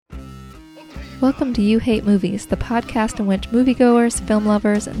Welcome to You Hate Movies, the podcast in which moviegoers, film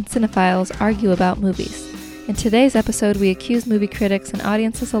lovers, and cinephiles argue about movies. In today's episode, we accuse movie critics and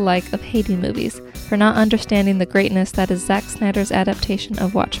audiences alike of hating movies for not understanding the greatness that is Zack Snyder's adaptation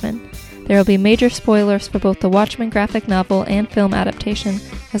of Watchmen. There will be major spoilers for both the Watchmen graphic novel and film adaptation,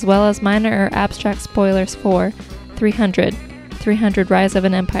 as well as minor or abstract spoilers for 300 Rise of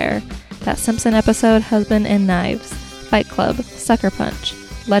an Empire, That Simpson Episode, Husband and Knives, Fight Club, Suckerpunch,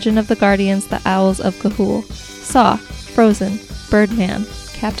 Legend of the Guardians, The Owls of Ga'Hoole, Saw, Frozen, Birdman,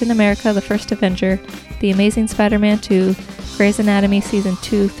 Captain America, The First Avenger, The Amazing Spider-Man 2, Grey's Anatomy Season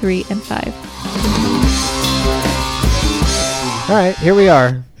 2, 3, and 5. All right, here we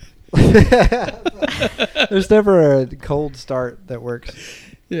are. There's never a cold start that works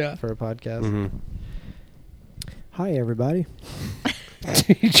for a podcast. Mm-hmm. Hi, everybody.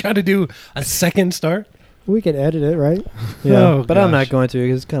 You try to do a second start? We can edit it, right? Yeah, but I'm not going to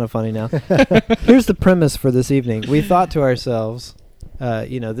because it's kind of funny now. Here's the premise for this evening. We thought to ourselves,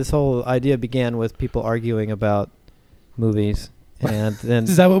 this whole idea began with people arguing about movies. And then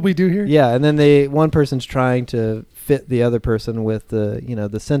Is that what we do here? Yeah, and then one person's trying to fit the other person with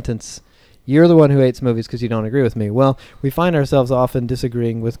the sentence, "You're the one who hates movies because you don't agree with me." Well, we find ourselves often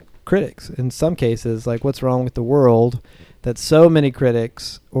disagreeing with critics. In some cases, like what's wrong with the world that so many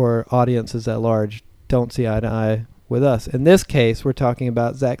critics or audiences at large don't see eye to eye with us. In this case, we're talking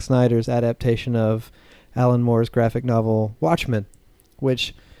about Zack Snyder's adaptation of Alan Moore's graphic novel Watchmen,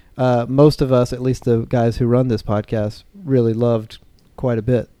 which most of us, at least the guys who run this podcast, really loved quite a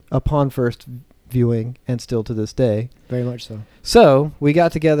bit upon first viewing and still to this day. Very much so. So we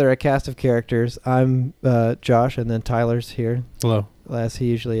got together a cast of characters. I'm Josh, and then Tyler's here. Hello. As he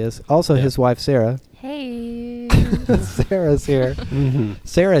usually is. Also his wife, Sarah. Hey. Sarah's here. Mm-hmm.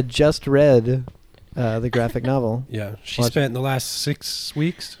 Sarah just read the graphic novel. Yeah, she spent the last 6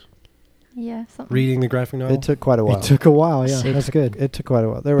 weeks Yeah, something. reading the graphic novel. It took quite a while. It took a while, yeah. That's good. It took quite a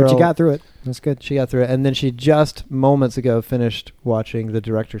while. But you got through it. That's good. She got through it. And then she just moments ago finished watching the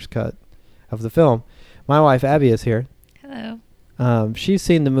director's cut of the film. My wife, Abby, is here. Hello. She's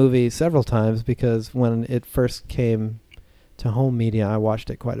seen the movie several times because when it first came to home media, I watched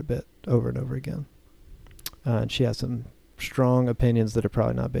it quite a bit over and over again. And she has some strong opinions that are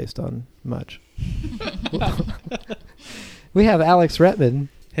probably not based on much. We have Alex Rettmann.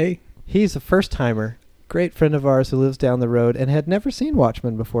 Hey. He's a first-timer, great friend of ours who lives down the road and had never seen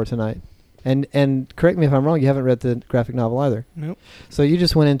Watchmen before tonight. And correct me if I'm wrong, you haven't read the graphic novel either. Nope. So you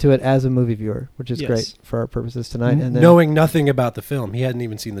just went into it as a movie viewer, which is great for our purposes tonight. And then Knowing nothing about the film. He hadn't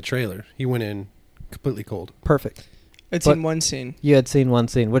even seen the trailer. He went in completely cold. Perfect. I'd seen one scene. You had seen one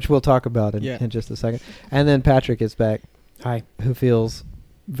scene, which we'll talk about in just a second. And then Patrick is back. Hi. Who feels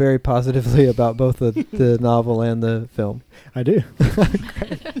very positively about both the novel and the film. I do.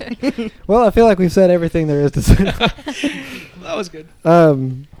 Well, I feel like we've said everything there is to say. That was good.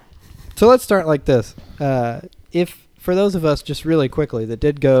 So let's start like this. If for those of us just really quickly that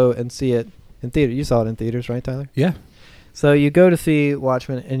did go and see it in theater, you saw it in theaters, right, Tyler? Yeah. So you go to see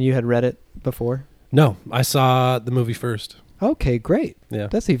Watchmen and you had read it before? No, I saw the movie first. Okay, great. Yeah.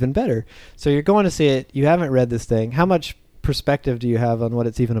 That's even better. So you're going to see it. You haven't read this thing. How much perspective do you have on what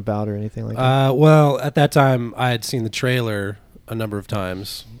it's even about or anything like that? Well, at that time, I had seen the trailer a number of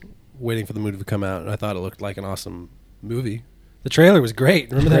times, waiting for the movie to come out, and I thought it looked like an awesome movie. The trailer was great.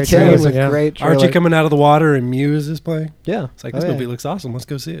 Remember that trailer scene? was a great trailer. Archie coming out of the water and Muse is playing. Yeah. It's like, this movie looks awesome. Let's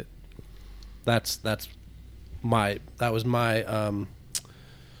go see it. That was my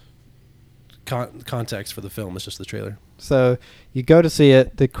context for the film. It's just the trailer. So you go to see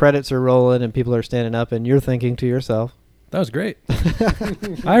it, the credits are rolling and people are standing up and you're thinking to yourself, that was great.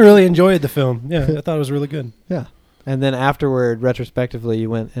 I really enjoyed the film. Yeah, I thought it was really good. Yeah. And then afterward, retrospectively, you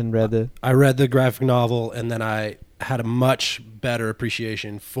went and read I read the graphic novel, and then I had a much better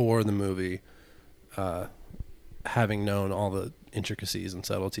appreciation for the movie, having known all the intricacies and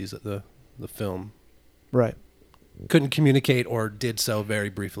subtleties that the film couldn't communicate or did so very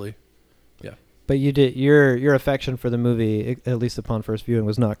briefly. Yeah. But you did your affection for the movie, at least upon first viewing,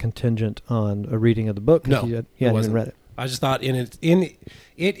 was not contingent on a reading of the book. No, you hadn't even read it. I just thought it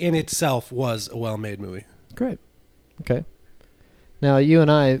in itself was a well-made movie. Great. Okay. Now, you and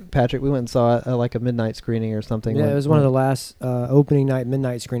I, Patrick, we went and saw it like a midnight screening or something. Yeah, it was one of the last opening night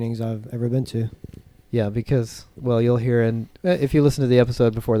midnight screenings I've ever been to. Yeah, because, well, you'll hear, and if you listen to the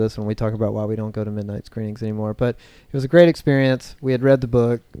episode before this one, we talk about why we don't go to midnight screenings anymore. But it was a great experience. We had read the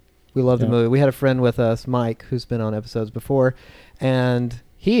book. We loved the movie. We had a friend with us, Mike, who's been on episodes before, and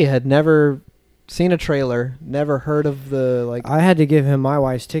he had never seen a trailer, never heard of the, like... I had to give him my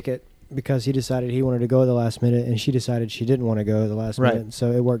wife's ticket because he decided he wanted to go at the last minute, and she decided she didn't want to go at the last Right. minute.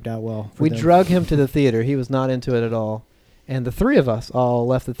 So it worked out well. For We them. drug him to the theater. He was not into it at all. And the three of us all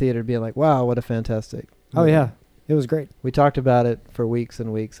left the theater being like, wow, what a fantastic Oh movie. yeah, it was great. We talked about it for weeks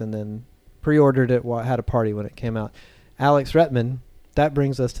and weeks and then pre-ordered it, had a party when it came out. Alex Rettmann, that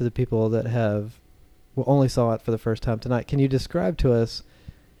brings us to the people that only saw it for the first time tonight. Can you describe to us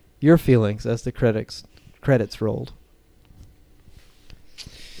your feelings as the credits rolled?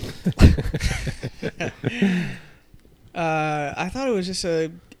 I thought it was just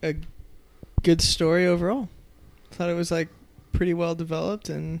a good story overall. I thought it was like pretty well developed,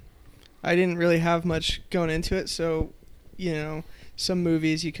 and I didn't really have much going into it. So, some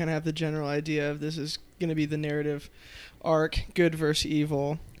movies you kind of have the general idea of this is going to be the narrative arc, good versus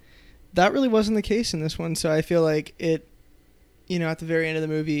evil. That really wasn't the case in this one. So I feel like it, at the very end of the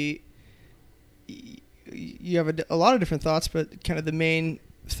movie, you have a lot of different thoughts, but kind of the main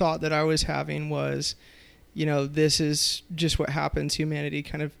thought that I was having was, this is just what happens. Humanity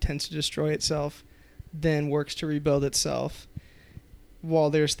kind of tends to destroy itself, then works to rebuild itself, while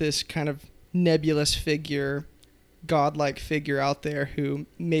there's this kind of nebulous figure, godlike figure out there who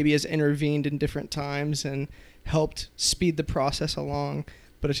maybe has intervened in different times and helped speed the process along,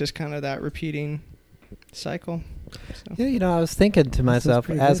 but it's just kind of that repeating cycle. So. Yeah, I was thinking to myself,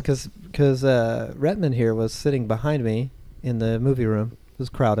 pretty because Rettmann here was sitting behind me in the movie room. It was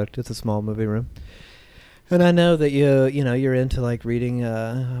crowded. It's a small movie room. And I know that you're into like reading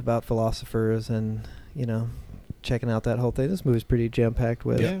about philosophers and, checking out that whole thing. This movie's pretty jam-packed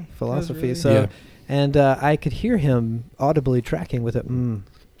with philosophy. Really so, and I could hear him audibly tracking with it.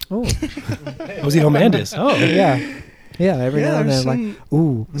 Oh, Was he Omandis? Oh, yeah. Every now and then, like,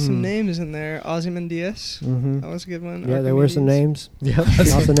 ooh, some names in there. Ozymandias. Mm-hmm. That was a good one. Yeah, there were some names. Yep.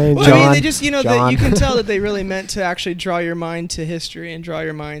 Lots of names. Well, John. I mean, they just, that John. you can tell that they really meant to actually draw your mind to history and draw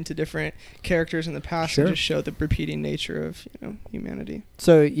your mind to different characters in the past Sure. and just show the repeating nature of, humanity.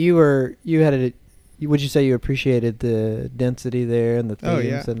 So would you say you appreciated the density there and the themes Oh,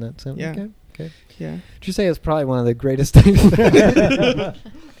 yeah. and that? So, Yeah. Okay. Yeah. Would you say it's probably one of the greatest things?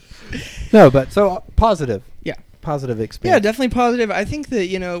 No, but so positive. Yeah. Positive Yeah, experience. definitely positive. I think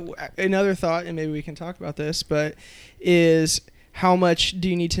that, another thought, and maybe we can talk about this, but is how much do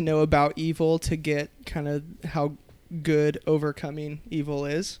you need to know about evil to get kind of how good overcoming evil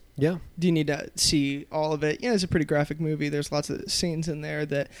is? Yeah. Do you need to see all of it? Yeah, it's a pretty graphic movie. There's lots of scenes in there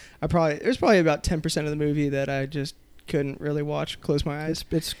that there's probably about 10% of the movie that I just couldn't really close my eyes.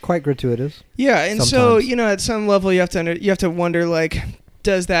 It's quite gratuitous. Yeah, and sometimes. so, at some level you have to wonder, like,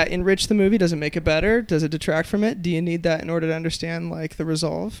 does that enrich the movie? Does it make it better? Does it detract from it? Do you need that in order to understand, like, the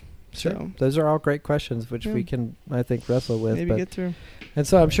resolve? Sure. So Those are all great questions, which we can, I think, wrestle with. maybe get through. And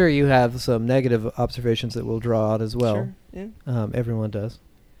so I'm sure you have some negative observations that we'll draw out as well. Sure. Yeah. Everyone does.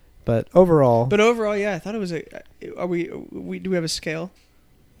 But overall, Yeah, I thought it was do we have a scale?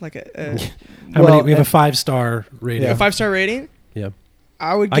 Like a How many? We have a 5-star rating. Yeah. a 5-star rating? Yeah.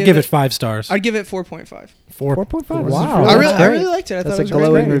 I give it 5 stars. I'd give it 4.5. 4.5. Wow. I That's really great. liked it. I That's thought a it was a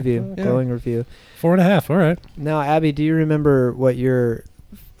glowing great review. Yeah. Glowing review. 4.5. All right. Now, Abby, do you remember what your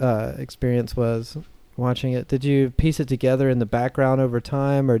experience was watching it? Did you piece it together in the background over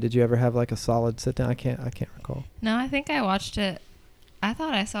time, or did you ever have like a solid sit down? I can't recall. No, I think I watched it. I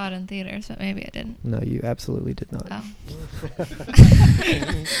thought I saw it in theaters, but maybe I didn't. No, you absolutely did not.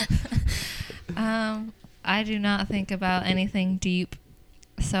 Oh. I do not think about anything deep,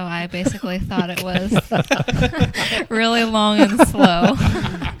 so I basically thought it was really long and slow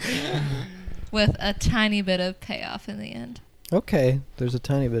with a tiny bit of payoff in the end. Okay, there's a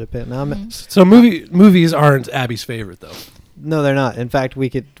tiny bit of pit. Now, So movies aren't Abby's favorite though. no, they're not. In fact, we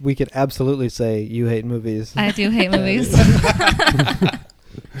could absolutely say you hate movies, I do hate movies.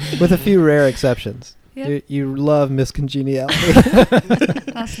 with a few rare exceptions. Yep. You love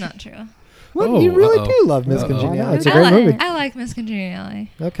Miscongeniality. That's not true. What? Oh, you really uh-oh. do love Uh-oh. Miscongeniality. It's a great movie. I like Miss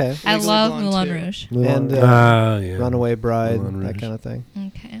Congeniality. Okay. I Legally love Blonde Moulin too. Rouge. And Yeah. Runaway Bride, Moulin that Rouge. kind of thing.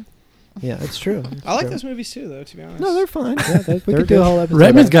 Okay. Yeah, it's true. I like True. those movies too, though, to be honest. No, they're fine. Yeah, We they're could do a good. whole episode.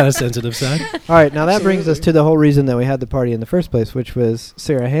 Redmond's on got a sensitive side. it. All right, now that brings us Absolutely. to the whole reason that we had the party in the first place, which was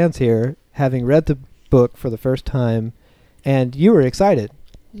Sarah Hans here, having read the book for the first time, and you were excited.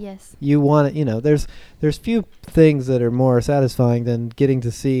 Yes. You want to, there's few things that are more satisfying than getting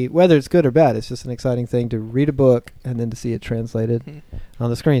to see, whether it's good or bad, it's just an exciting thing to read a book and then to see it translated Mhm. on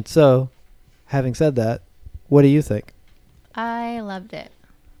the screen. So, having said that, what do you think? I loved it.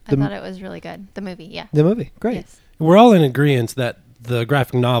 I The thought it was really good. The movie, yeah. The movie, great. Yes. We're all in agreement that the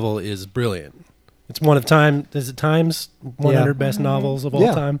graphic novel is brilliant. It's one of Time's 100 best Mhm. novels of all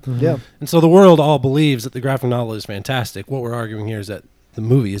Yeah. time. Yeah. And so the world all believes that the graphic novel is fantastic. What we're arguing here is that the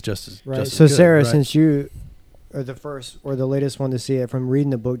movie is just as Right. Just So as good, Sarah, right? since you are the first or the latest one to see it, from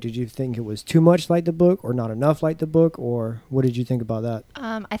reading the book, did you think it was too much like the book or not enough like the book, or what did you think about that?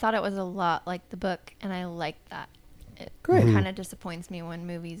 I thought it was a lot like the book, and I liked that. It Great. kind of disappoints me when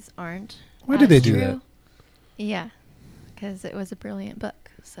movies aren't. Why did as they do true. that? Yeah, because it was a brilliant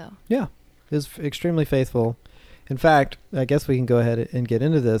book. So Yeah, it was extremely faithful. In fact, I guess we can go ahead and get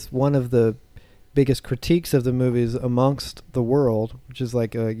into this. One of the biggest critiques of the movies amongst the world, which is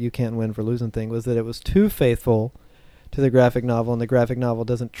like a you can't win for losing thing, was that it was too faithful to the graphic novel, and the graphic novel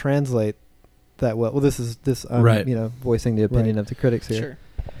doesn't translate that well. Well, this I'm Right. voicing the opinion of the critics here. Sure.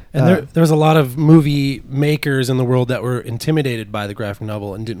 And there was a lot of movie makers in the world that were intimidated by the graphic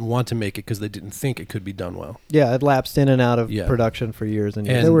novel and didn't want to make it because they didn't think it could be done well. Yeah, it lapsed in and out of Yeah. production for years and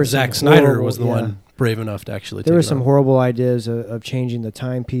years. And There were Zack some Snyder horrible- was the yeah. one brave enough to actually There take were it some on. horrible ideas of changing the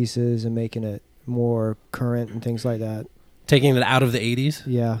timepieces and making it more current and things like that. Taking it out of the 80s.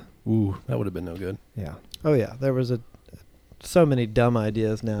 Yeah, Ooh, that would have been no good. yeah. Oh yeah, there was so many dumb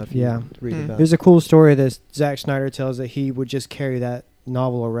ideas now. If you Yeah. read about. There's a cool story that Zack Snyder tells that he would just carry that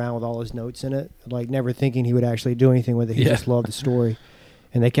novel around with all his notes in it, like never thinking he would actually do anything with it. He Yeah. just loved the story.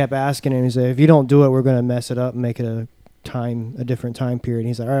 And they kept asking him, he said, if you don't do it, we're going to mess it up and make it a different time period. And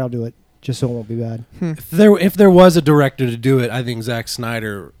he's like, all right, I'll do it, just so it won't be bad. If there was a director to do it, I think Zack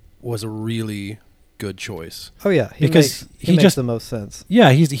Snyder was a really good choice. Oh yeah, Because he he makes just- the most sense.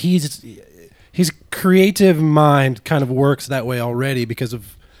 Yeah, his creative mind kind of works that way already because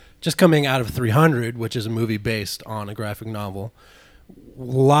of just coming out of 300, which is a movie based on a graphic novel. A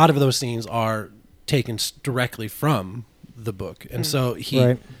lot of those scenes are taken directly from the book, and so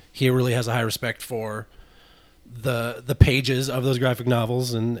Right. he really has a high respect for the pages of those graphic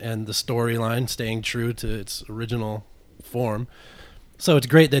novels and the storyline staying true to its original form. So it's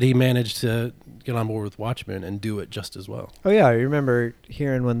great that he managed to get on board with Watchmen and do it just as well. Oh yeah, I remember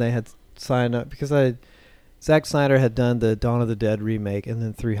hearing when they had signed up because Zack Snyder had done the Dawn of the Dead remake and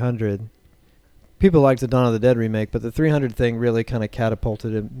then 300. People liked the Dawn of the Dead remake, but the 300 thing really kind of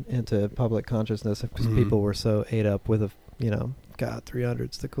catapulted him into public consciousness because Mhm. people were so ate up with God,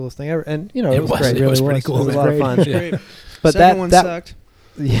 300's the coolest thing ever, and it It was was. great. It was pretty cool. It was a man. lot of fun. Yeah. Great. But Second that one that sucked.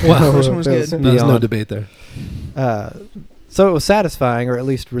 yeah, Well, first one was good. There's no beyond. debate there. So it was satisfying, or at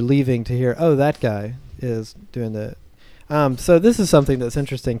least relieving, to hear, oh, that guy is doing the. So this is something that's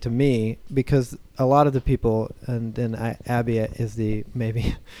interesting to me because a lot of the people, and then Abby is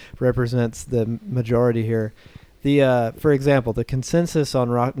maybe represents the majority here. For example, the consensus on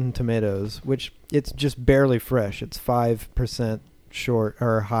Rotten Tomatoes, which it's just barely fresh. It's 5% short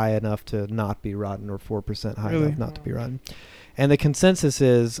or high enough to not be rotten, or 4% high Really? enough not to be rotten. And the consensus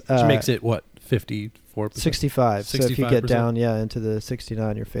is Which makes it, what, 54%? 65. So if you get 65%? down, into the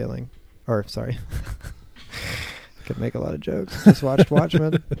 69, you're failing. Or, sorry. I could make a lot of jokes. Just watched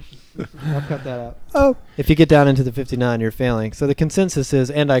Watchmen. I'll cut that out. Oh. If you get down into the 59, you're failing. So the consensus is,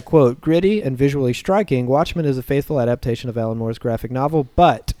 and I quote, gritty and visually striking, Watchmen is a faithful adaptation of Alan Moore's graphic novel,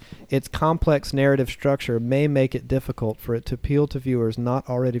 but its complex narrative structure may make it difficult for it to appeal to viewers not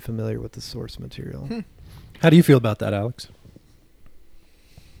already familiar with the source material. How do you feel about that, Alex?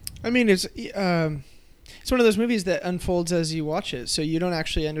 I mean, it's one of those movies that unfolds as you watch it, so you don't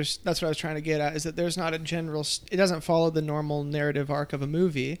actually understand. That's what I was trying to get at, is that there's not a general. It doesn't follow the normal narrative arc of a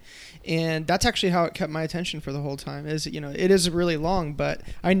movie, and that's actually how it kept my attention for the whole time. Is it is really long, but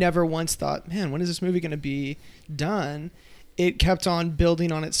I never once thought, man, when is this movie going to be done? It kept on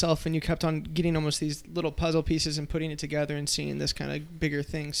building on itself, and you kept on getting almost these little puzzle pieces and putting it together and seeing this kind of bigger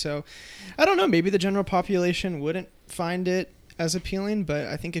thing. So, I don't know. Maybe the general population wouldn't find it as appealing, but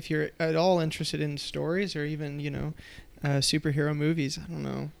I think if you're at all interested in stories or even superhero movies, I don't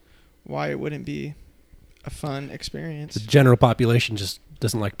know why it wouldn't be a fun experience. The general population just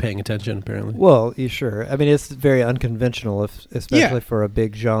doesn't like paying attention, apparently. Well, sure. I mean, it's very unconventional, especially Yeah. for a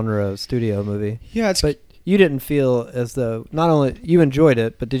big genre studio movie. Yeah, it's But you didn't feel as though, not only you enjoyed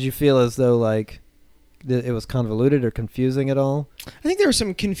it, but did you feel as though like it was convoluted or confusing at all? I think there were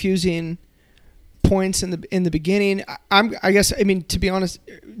some confusing points in the beginning. I guess to be honest,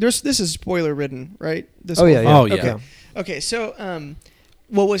 this is spoiler ridden, right? This Oh whole yeah, thing? yeah. Oh, yeah. Okay, so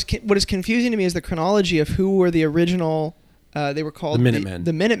what is confusing to me is the chronology of who were the original. They were called The Minutemen.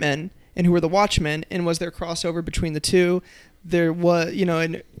 The Minutemen, and who were the Watchmen, and was there crossover between the two? There was,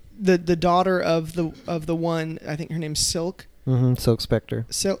 and the daughter of the one, I think her name's Silk. Mm-hmm. Silk Spectre.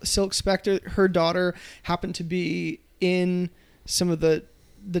 Silk Spectre. Her daughter happened to be in some of the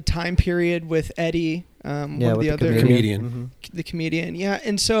the time period with Eddie, one of with the other comedian. Mm-hmm. the comedian. Yeah,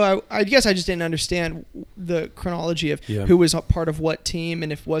 and so I guess I just didn't understand the chronology of Yeah. who was a part of what team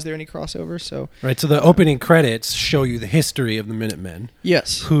and if was there any crossover. So Right, so the opening credits show you the history of the Minutemen,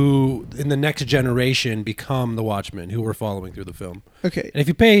 yes, who in the next generation become the Watchmen, who we're following through the film. okay, And if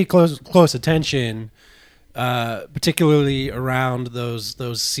you pay close attention, particularly around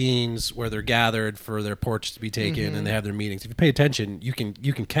those scenes where they're gathered for their portraits to be taken and they have their meetings, if you pay attention, you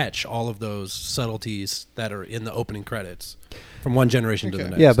can catch all of those subtleties that are in the opening credits from one generation to the Okay.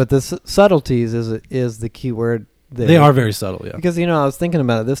 next. Yeah, but the subtleties is the key word there. they are very subtle. Yeah, Because, I was thinking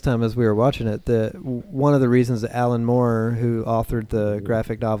about it this time as we were watching it. One of the reasons that Alan Moore, who authored the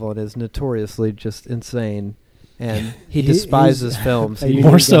graphic novel and is notoriously just insane, and he despises films. a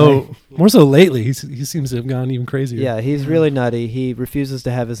more unique so lately, he seems to have gone even crazier. Yeah, he's really nutty. He refuses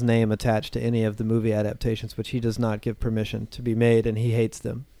to have his name attached to any of the movie adaptations, which he does not give permission to be made, and he hates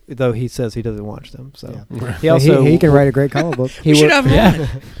them, though he says he doesn't watch them. So Yeah. he also he can write a great comic book. we should have him Yeah.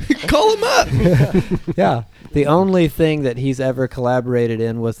 on. Call him up. yeah. The only thing that he's ever collaborated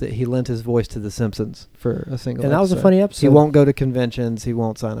in was that he lent his voice to The Simpsons for a single And that was a episode. funny episode. He won't go to conventions. He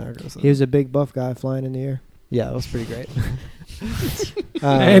won't sign autographs. He was a big buff guy flying in the air. Yeah, it was pretty great.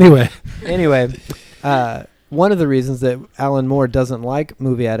 Anyway, One of the reasons that Alan Moore doesn't like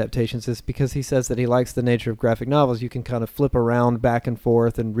movie adaptations is because he says that he likes the nature of graphic novels. You can kind of flip around back and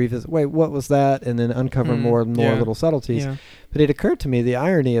forth and revisit, wait, what was that? And then uncover more and more yeah. little subtleties. Yeah. But it occurred to me, the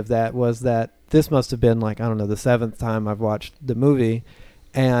irony of that was that this must have been like, I don't know, the 7th time I've watched the movie.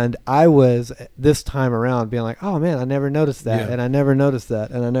 And I was, this time around, being like, oh man, I never noticed that. Yeah. And I never noticed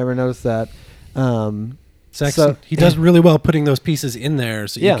that. And I never noticed that. Saxon, he does really well putting those pieces in there,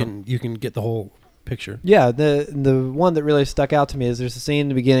 so Yeah. you can get the whole picture. Yeah, the one that really stuck out to me is there's a scene in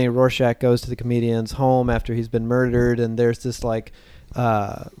the beginning. Rorschach goes to the comedian's home after he's been murdered, and there's this like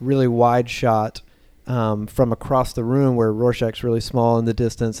really wide shot from across the room where Rorschach's really small in the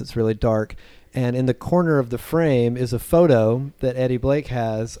distance. It's really dark, and in the corner of the frame is a photo that Eddie Blake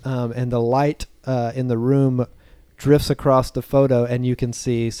has, and the light in the room drifts across the photo, and you can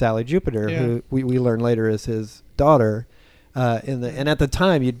see Sally Jupiter, who we learn later is his daughter. And at the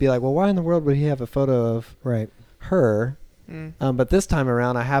time you'd be like, well, why in the world would he have a photo of her? But this time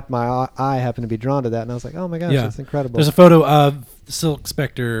around, my eye happened to be drawn to that, and I was like, oh my gosh, that's incredible. There's a photo of Silk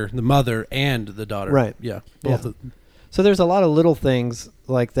Spectre, the mother, and the daughter. Right. Yeah. So there's a lot of little things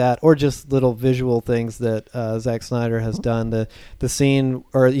like that, or just little visual things that Zack Snyder has done. The scene,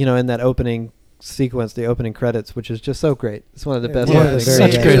 or in that opening sequence, the opening credits, which is just so great. It's one of the best. Yeah, openings.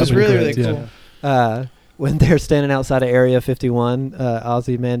 such great It was opening really credits, cool. When they're standing outside of Area 51,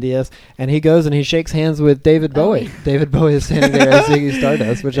 Ozymandias, and he goes and he shakes hands with David Bowie. David Bowie is standing there as Ziggy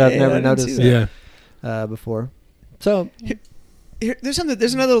Stardust, which I've never noticed before. So There's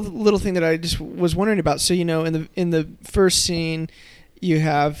another little thing that I just was wondering about. So in the first scene, you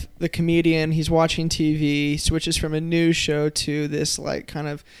have the comedian. He's watching TV, switches from a news show to this like kind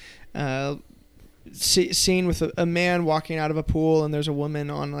of scene with a man walking out of a pool, and there's a woman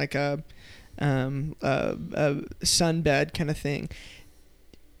on like a sunbed kind of thing.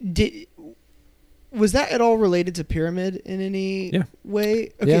 Was that at all related to Pyramid in any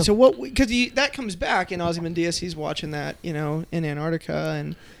way? Okay, Yeah. so because that comes back in Ozymandias, he's watching that, in Antarctica,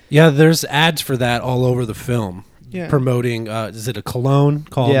 and there's ads for that all over the film. Yeah. Promoting, is it a cologne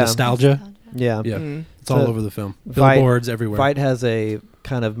called Nostalgia? yeah. Mm. It's all So over the film. Vite- Billboards everywhere. Vite has a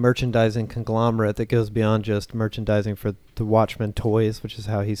kind of merchandising conglomerate that goes beyond just merchandising for the Watchmen toys, which is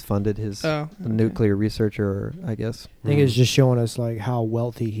how he's funded his nuclear researcher, I guess. I think it's just showing us like how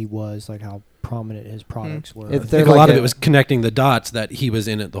wealthy he was, like how prominent his products were. I think a lot of it was connecting the dots that he was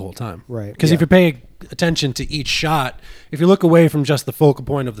in it the whole time. Right. Because if you're paying attention to each shot, if you look away from just the focal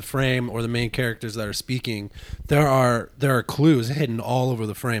point of the frame or the main characters that are speaking, there are clues hidden all over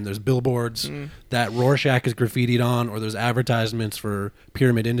the frame. There's billboards that Rorschach is graffitied on, or there's advertisements for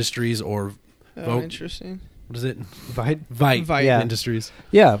Pyramid Industries or Vogue. Interesting. What is it? Vite Yeah. Industries.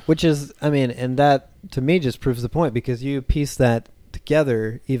 Yeah, which is, and that to me just proves the point, because you piece that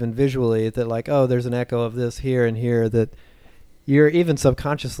together even visually, that like, oh, there's an echo of this here and here, that you're even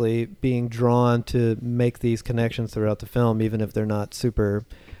subconsciously being drawn to make these connections throughout the film, even if they're not super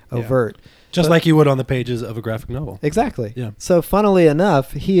overt. Just like you would on the pages of a graphic novel. Exactly. Yeah. So funnily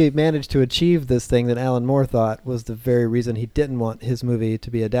enough, he managed to achieve this thing that Alan Moore thought was the very reason he didn't want his movie to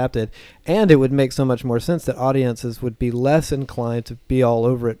be adapted. And it would make so much more sense that audiences would be less inclined to be all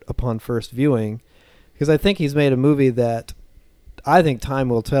over it upon first viewing. Because I think he's made a movie that I think time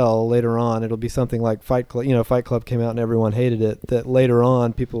will tell later on. It'll be something like Fight Club. Fight Club came out and everyone hated it. That later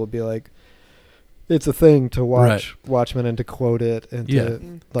on people will be like, it's a thing to watch Watchmen and to quote it and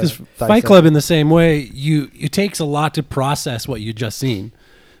to because like, Fight Club in the same way, it takes a lot to process what you just seen.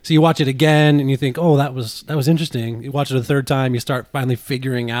 So you watch it again and you think, oh, that was interesting. You watch it a third time, you start finally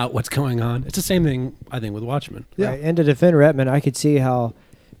figuring out what's going on. It's the same thing, I think, with Watchmen. Yeah. Right. And to defend Rettmann, I could see how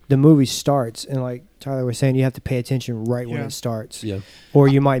the movie starts, and like Tyler was saying, you have to pay attention right when it starts. Yeah. Or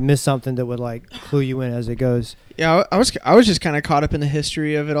you might miss something that would like clue you in as it goes. Yeah, I was just kind of caught up in the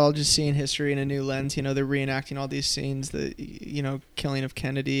history of it all, just seeing history in a new lens. You know, they're reenacting all these scenes, the killing of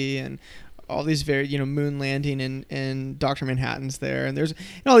Kennedy and all these very moon landing and Dr. Manhattan's there, and there's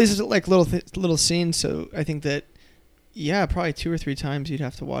all these like little scenes. So I think that probably 2 or 3 times you'd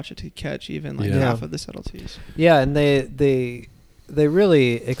have to watch it to catch even like half of the subtleties. Yeah, and they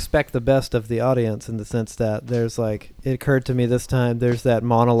really expect the best of the audience in the sense that there's like, it occurred to me this time, there's that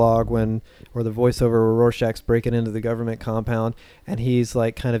monologue or the voiceover where Rorschach's breaking into the government compound and he's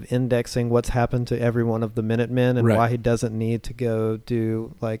like kind of indexing what's happened to every one of the Minutemen and why he doesn't need to go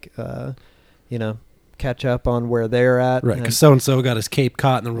do like, catch up on where they're at. Right, because so-and-so got his cape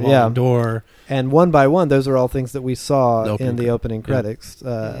caught in the revolving door. And one by one, those are all things that we saw in the opening credits.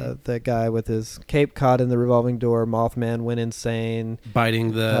 The guy with his cape caught in the revolving door, Mothman went insane.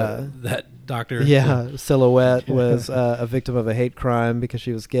 Biting that doctor. Yeah, Silhouette was a victim of a hate crime because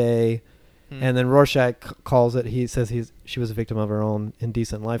she was gay. And then Rorschach calls it, he says she was a victim of her own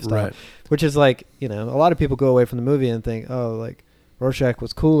indecent lifestyle. Right. Which is like, a lot of people go away from the movie and think, oh, like, Rorschach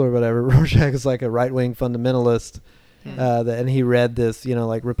was cool or whatever. Rorschach is like a right-wing fundamentalist, and he read this,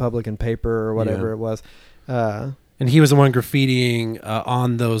 like Republican paper or whatever it was. And he was the one graffitiing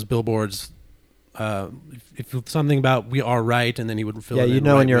on those billboards. If something about "we are right," and then he would fill it in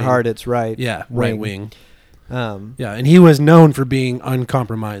in your heart it's right. Yeah, right wing. And he was known for being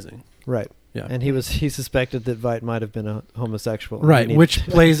uncompromising. Right. Yeah, and he suspected that Veidt might have been a homosexual. Right, which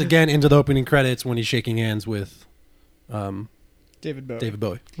plays again into the opening credits when he's shaking hands with. David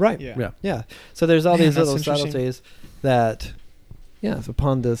Bowie. Right. Yeah. So there's all these little subtleties that,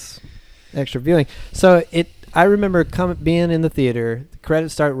 upon this extra viewing. So I remember being in the theater, the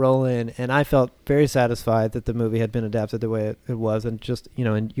credits start rolling, and I felt very satisfied that the movie had been adapted the way it was, and just,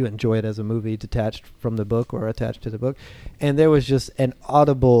 and you enjoy it as a movie detached from the book or attached to the book. And there was just an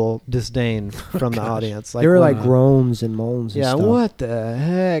audible disdain from the audience. Like, there were like groans and moans and stuff. Yeah, what the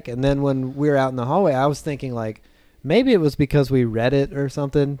heck? And then when we were out in the hallway, I was thinking like, maybe it was because we read it or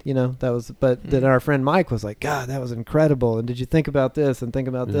something, but then our friend Mike was like, God, that was incredible. And did you think about this and think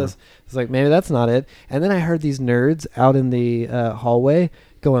about this? It's like, maybe that's not it. And then I heard these nerds out in the hallway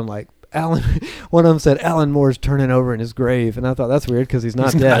going like, one of them said, Alan Moore's turning over in his grave. And I thought that's weird because he's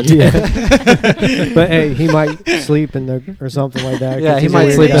not dead. But hey, he might sleep or something like that. Yeah, he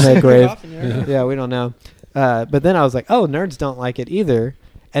might sleep in that grave. Yeah, we don't know. But then I was like, oh, nerds don't like it either.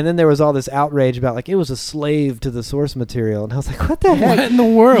 And then there was all this outrage about like it was a slave to the source material, and I was like, "What the heck? What in the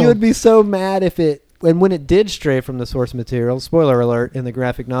world?" You would be so mad if when it did stray from the source material. Spoiler alert: in the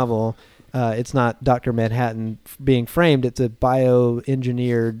graphic novel, it's not Dr. Manhattan being framed; it's a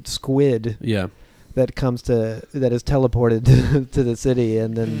bioengineered squid. Yeah. That is teleported to the city,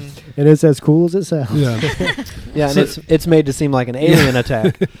 and then and it's as cool as it sounds. Yeah, and it's made to seem like an alien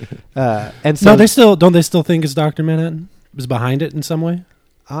attack. And so don't they still think it's Dr. Manhattan was behind it in some way?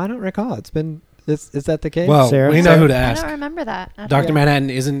 I don't recall. Is that the case? Well, Sarah? we know who to ask. I don't remember that. Dr. Manhattan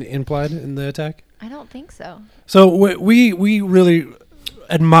isn't implied in the attack? I don't think so. So we really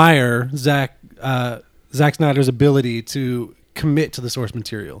admire Zack Snyder's ability to commit to the source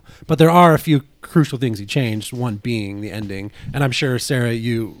material. But there are a few crucial things he changed, one being the ending. And I'm sure, Sarah,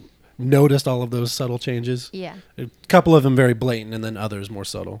 you noticed all of those subtle changes? Yeah. A couple of them very blatant and then others more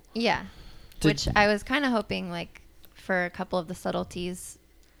subtle. Yeah. Which I was kind of hoping like for a couple of the subtleties,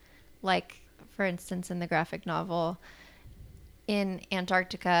 like for instance in the graphic novel in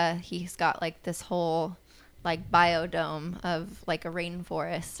Antarctica, he's got like this whole like biodome of like a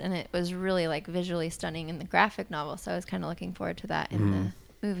rainforest, and it was really like visually stunning in the graphic novel, so I was kind of looking forward to that in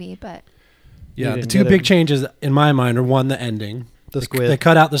the movie. But yeah, the two big changes in my mind are one, the ending. The squid. They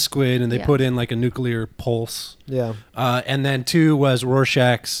cut out the squid and they put in like a nuclear pulse. Yeah. And then two was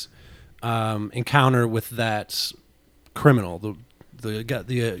Rorschach's encounter with that criminal,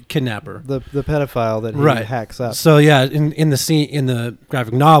 the kidnapper, the pedophile that he hacks up. So yeah, in the scene in the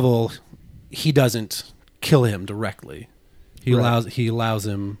graphic novel, he doesn't kill him directly. He allows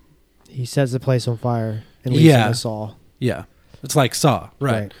him. He sets the place on fire and leaves him a saw. Yeah, it's like Saw,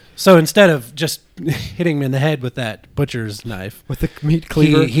 right? So instead of just hitting him in the head with that butcher's knife, with the meat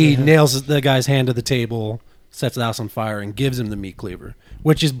cleaver, he nails the guy's hand to the table, sets the house on fire, and gives him the meat cleaver,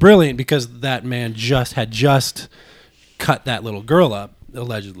 which is brilliant because that man had just cut that little girl up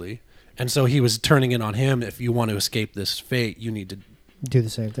allegedly, And so he was turning it on him. If you want to escape this fate, you need to Do the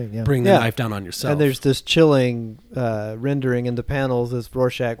same thing. Yeah. bring the knife down on yourself. And there's this chilling rendering in the panels as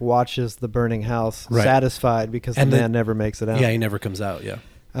Rorschach watches the burning house, Right. satisfied because And the the- man never makes it out. yeah, he never comes out. Yeah.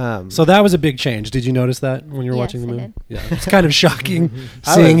 So So that was a big change. Did you notice that when you were Yes, watching the I movie? did. Yeah, it's kind of shocking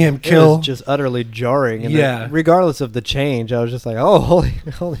seeing him It kill. was just utterly jarring. And Yeah. regardless of the change, I was just like, oh,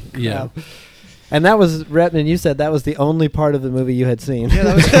 holy crap. Yeah. And that was, Rettmann, you said that was the only part of the movie you had seen. Yeah,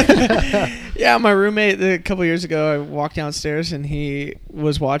 that was yeah. My roommate a couple years ago, I walked downstairs and he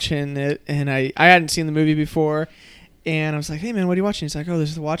was watching it, and I hadn't seen the movie before, and I was like, "Hey man, what are you watching?" He's like, "Oh, this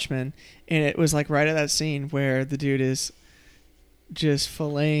is The Watchmen," and it was like right at that scene where the dude is just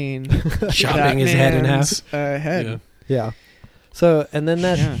filleting, Chopping his head in half. Head. Yeah. Yeah. So, and then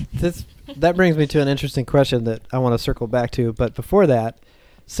Yeah. that brings me to an interesting question that I want to circle back to. But before that,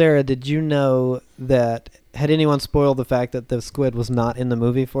 Sarah, did you know that, had anyone spoiled the fact that the squid was not in the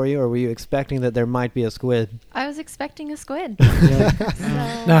movie for you, or were you expecting that there might be a squid? I was expecting a squid. Yeah.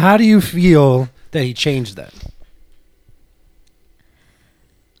 So, Now, how do you feel that he changed that?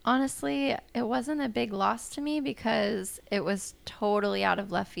 honestly, it wasn't a big loss to me because it was totally out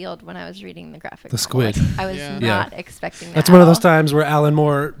of left field when I was reading the graphic The novel. squid. Like, I was Yeah. not expecting that. That's at one of those all. times where Alan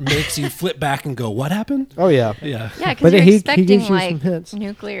Moore makes you flip back and go, "What happened?" Oh, yeah. Yeah. Yeah, But because you're he expecting gives you some like hints.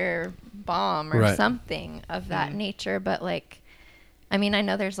 nuclear bomb or Right. something of that Mhm. nature, but like, I mean, I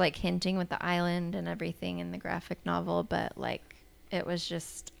know there's like hinting with the island and everything in the graphic novel, but like, it was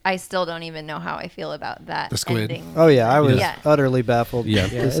just, I still don't even know how I feel about that The squid. ending. Oh, yeah. I was Yeah. utterly baffled Yeah.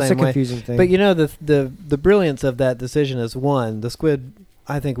 the Yeah, it's a same way. confusing thing. But you know, the brilliance of that decision is, one, the squid,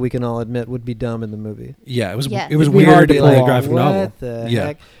 I think we can all admit, would be dumb in the movie. Yeah, it was Yes. it was It'd be hard weird to in the pull off. graphic what novel. the Yeah.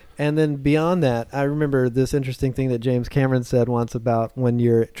 heck? And then beyond that, I remember this interesting thing that James Cameron said once about when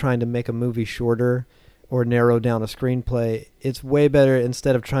you're trying to make a movie shorter or narrow down a screenplay, it's way better,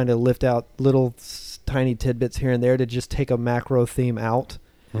 instead of trying to lift out little tiny tidbits here and there, to just take a macro theme out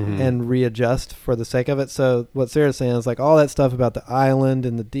Mhm. and readjust for the sake of it. So what Sarah's saying is, like, all that stuff about the island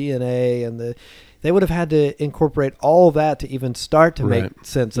and the DNA and they would have had to incorporate all that to even start to Right. make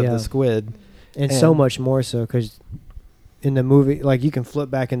sense of Yeah. the squid. and so and- much more so because in the movie, like, you can flip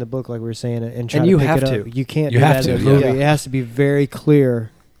back in the book, like we were saying, and try And to you pick have it to. up. You can't You do have that in to, the movie. yeah. It has to be very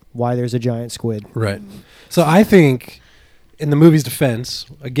clear why there's a giant squid. Right. So I think, in the movie's defense,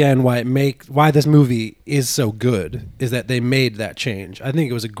 again, why this movie is so good is that they made that change. I think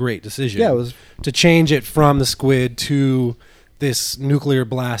it was a great decision. Yeah, it was. to change it from the squid to this nuclear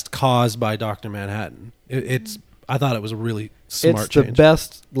blast caused by Dr. Manhattan. I thought it was a really smart It's the change.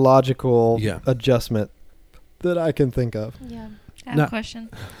 best logical Yeah. adjustment that I can think of. Yeah. I have No. a question.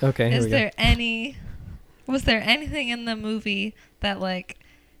 Okay, here Is we go. there was there anything in the movie that like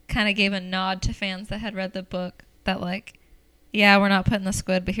kind of gave a nod to fans that had read the book that like, yeah, we're not putting the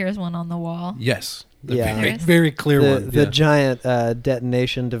squid, but here's one on the wall? Yes. The Yeah. very, very clear the, one. the yeah. giant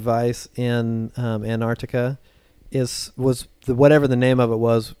detonation device in Antarctica was whatever the name of it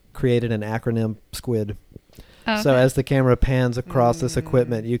was, created an acronym SQUID. Oh, So okay. as the camera pans across this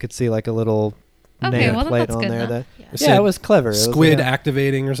equipment, you could see like a little Okay, name well, then plate that's on good there. enough. That Yeah. It yeah, said it was clever. It was, squid yeah.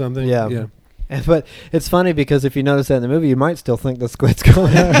 activating or something. Yeah. But it's funny because if you notice that in the movie, you might still think the squid's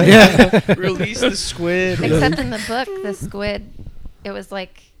going out. Yeah. Release the squid. Except in the book, the squid, it was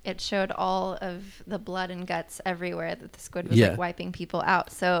like it showed all of the blood and guts everywhere that the squid was Yeah. like wiping people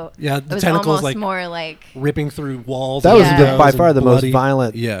out. So Yeah, it the was tentacles almost like more like ripping through walls. That and was Yeah. by windows far and the bloody. most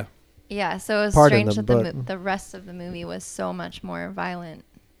violent. Yeah. yeah. So it was part in strange the that book. the rest of the movie was so much more violent,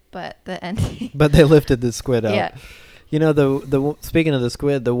 but the ending. But they lifted the squid out. Yeah. You know, speaking of the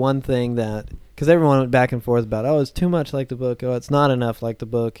squid, the one thing that, because everyone went back and forth about, oh, it's too much like the book, oh, it's not enough like the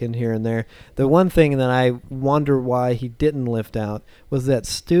book, and here and there. The one thing that I wonder why he didn't lift out was that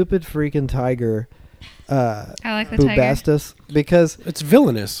stupid freaking tiger, I like the tiger. Bubastis, because It's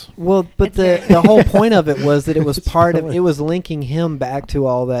villainous. well, but It's the very- the whole point of it was that it was It's part of villain. it was linking him back to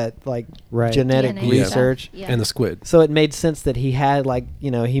all that like Right. genetic DNA research. stuff. Yeah. And the squid. So it made sense that he had, like,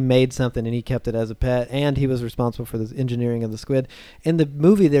 you know, he made something and he kept it as a pet, and he was responsible for the engineering of the squid. In the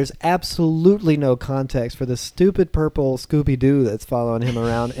movie, there's absolutely no context for the stupid purple Scooby-Doo that's following him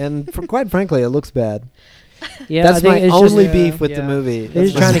around, and quite frankly, it looks bad. Yeah, That's I think my it's only just, beef with the yeah. movie. They're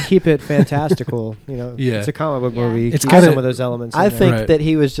just That's my- trying to keep it fantastical. You know, Yeah. it's a comic book Yeah. movie. It's Keep kinda- some of those elements. I in there. think Right. that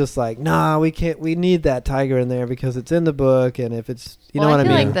he was just like, nah, we can't. We need that tiger in there because it's in the book, and if it's, you well, know what I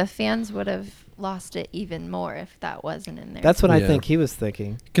feel mean. like the fans would have lost it even more if that wasn't in there. That's what I Yeah. think he was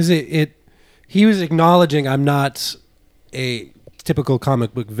thinking. Because he was acknowledging I'm not a typical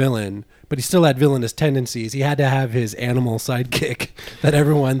comic book villain, but he still had villainous tendencies. He had to have his animal sidekick that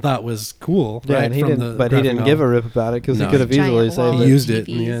everyone thought was cool. Yeah, right, and he from didn't. the But he graphic didn't novel. give a rip about it because No. he could have Giant easily wall saved He of it. used it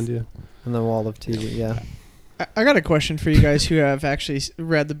in the TVs. end. Yeah. And the wall of TV, yeah. I got a question for you guys who have actually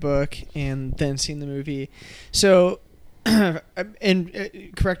read the book and then seen the movie. So, and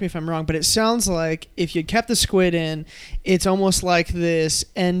correct me if I'm wrong, but it sounds like if you kept the squid in, it's almost like this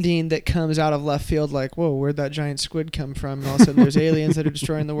ending that comes out of left field, like, whoa, where'd that giant squid come from? And all of a sudden there's aliens that are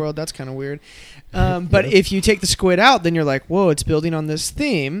destroying the world. That's kind of weird. But if you take the squid out, then you're like, whoa, it's building on this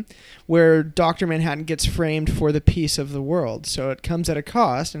theme where Dr. Manhattan gets framed for the peace of the world. So it comes at a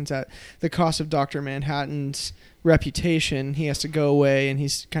cost, and it's at the cost of Dr. Manhattan's reputation. He has to go away, and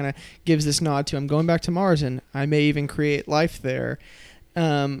he's kind of gives this nod to, I'm going back to Mars, and I may even create life there.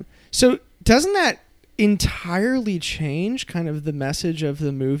 So doesn't that entirely change kind of the message of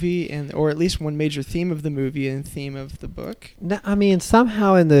the movie, and or at least one major theme of the movie and theme of the book? No, I mean,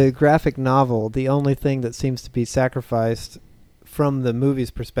 somehow in the graphic novel, the only thing that seems to be sacrificed from the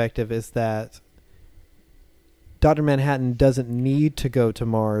movie's perspective is that Dr. Manhattan doesn't need to go to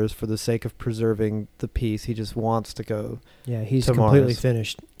Mars for the sake of preserving the peace. He just wants to go. Yeah, he's to completely Mars.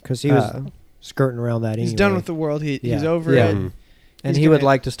 Finished because he was skirting around that anyway. He's done with the world. He's over Yeah. it. And He's he would gonna-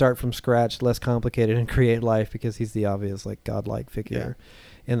 like to start from scratch, less complicated, and create life because he's the obvious, like, godlike figure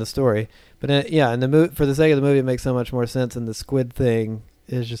in the story. But in the for the sake of the movie, it makes so much more sense. And the squid thing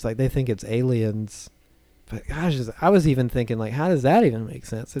is just like they think it's aliens. But gosh, I was even thinking, like, how does that even make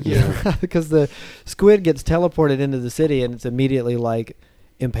sense? Because the squid gets teleported into the city and it's immediately like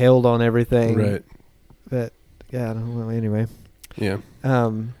impaled on everything. Right. But yeah, I don't know. Anyway. Yeah.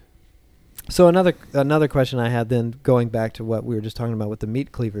 So another question I had then, going back to what we were just talking about with the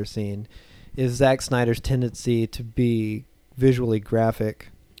meat cleaver scene, is Zack Snyder's tendency to be visually graphic,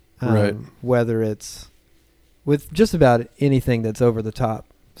 Right. whether it's with just about anything that's over the top.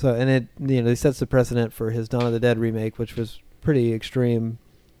 So, and it, he sets the precedent for his Dawn of the Dead remake, which was pretty extreme.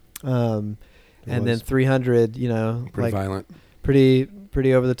 And then 300, Pretty violent. pretty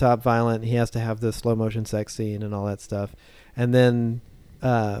over the top violent. He has to have the slow motion sex scene and all that stuff. And then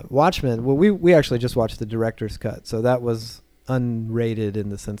Watchmen, well, we actually just watched the director's cut, so that was unrated in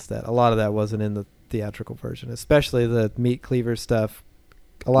the sense that a lot of that wasn't in the theatrical version, especially the meat cleaver stuff.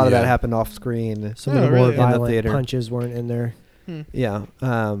 A lot of that happened off screen. Some of the more really? In the violent theater. punches weren't in there. Yeah.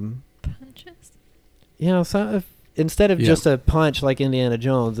 Punches. So instead of just a punch like Indiana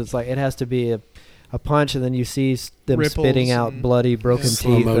Jones, it's like it has to be a punch, and then you see them Ripples spitting out and bloody, broken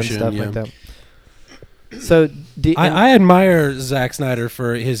slow teeth motion, and stuff like that. So I admire Zack Snyder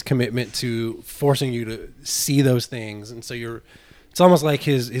for his commitment to forcing you to see those things, and so it's almost like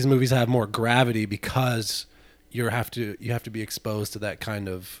his movies have more gravity because you have to be exposed to that kind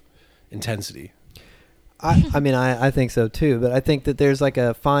of intensity. I think so too, but I think that there's like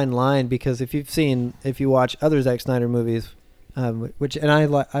a fine line, because if you watch other Zack Snyder movies, I don't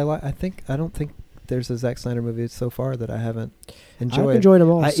think there's a Zack Snyder movie so far that I haven't enjoyed. I've enjoyed them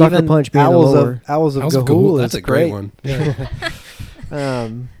all. Even Suckerpunch being Owls the lower. Owls of Owls of Ga'Hoole That's is a great one. Yeah.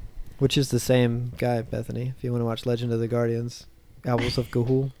 Which is the same guy, Bethany. If you want to watch Legend of the Guardians, Owls of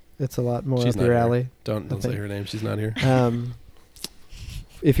Ga'Hoole, it's a lot more She's up your not here. alley. Don't say her name. She's not here.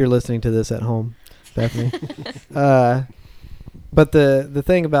 If you're listening to this at home, Bethany. But the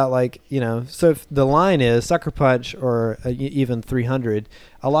thing about, like, so if the line is Suckerpunch or even 300,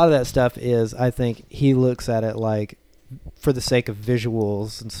 a lot of that stuff is, I think he looks at it like, for the sake of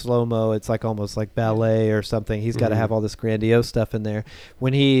visuals and slow-mo, it's like almost like ballet or something. He's got to have all this grandiose stuff in there.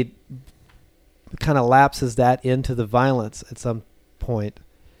 When he kind of lapses that into the violence at some point,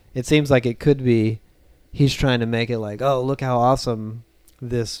 it seems like it could be he's trying to make it like, oh, look how awesome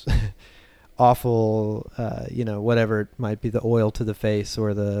this awful, whatever it might be, the oil to the face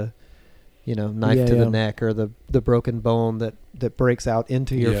or the, knife to the neck or the broken bone that breaks out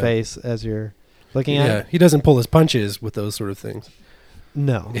into your face as you're looking at it. He doesn't pull his punches with those sort of things.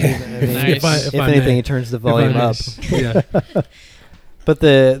 No. Nice. If anything, he turns the volume up. Yeah. But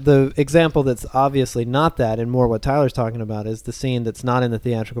the example that's obviously not that, and more what Tyler's talking about, is the scene that's not in the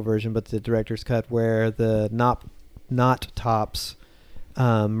theatrical version but the director's cut, where the not tops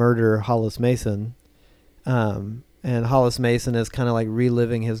murder Hollis Mason, and Hollis Mason is kind of like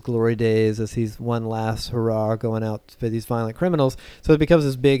reliving his glory days as he's one last hurrah going out for these violent criminals. So it becomes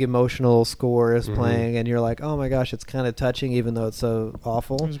this big emotional score is playing, and you're like, oh my gosh, it's kind of touching even though it's so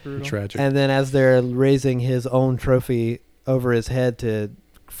awful. It was brutal. Tragic. And then as they're raising his own trophy over his head to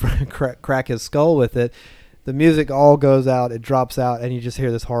crack his skull with it, the music all goes out, it drops out, and you just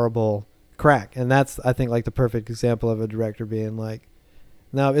hear this horrible crack. And that's, I think, like the perfect example of a director being like,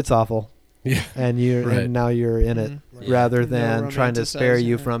 no, it's awful. Yeah. And and now you're in it rather than trying to spare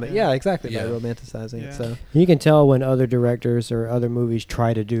you from it. Yeah, exactly. By romanticizing it. So You can tell when other directors or other movies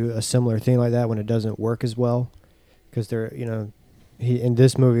try to do a similar thing like that when it doesn't work as well, because they're, in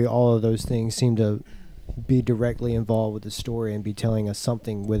this movie, all of those things seem to be directly involved with the story and be telling us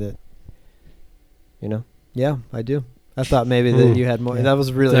something with it. You know? Yeah, I do. I thought maybe that you had more. Yeah. That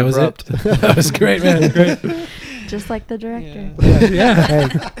was really That was abrupt. That was great, man. Great. Just like the director. Yeah. Hey,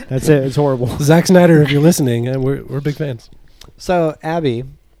 that's it. It's horrible. Zack Snyder, if you're listening, we're big fans. So, Abby,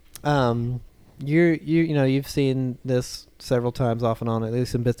 you've seen this several times off and on, at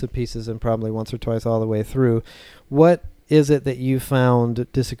least in bits and pieces, and probably once or twice all the way through. What is it that you found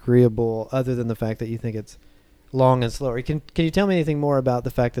disagreeable, other than the fact that you think it's long and slow? Or can you tell me anything more about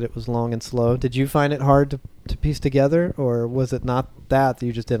the fact that it was long and slow? Did you find it hard to piece together, or was it not that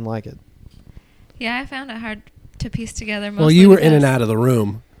you just didn't like it? Yeah, I found it hard to piece together. Mostly Well, you were in because- and out of the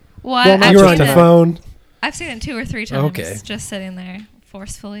room. Well, You I've were seen on your it- phone. I've seen it 2 or 3 times, Okay. just sitting there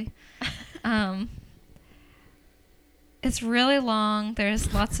forcefully. It's really long.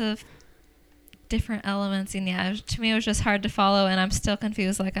 There's lots of different elements, and to me it was just hard to follow, and I'm still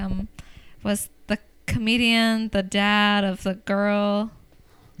confused. Like, was the comedian the dad of the girl?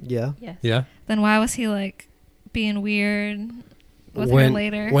 Yeah. Yes. Yeah. Then why was he like being weird with her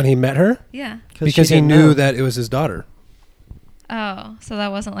later? When he met her? Yeah. Because she he didn't knew know. that it was his daughter. Oh, so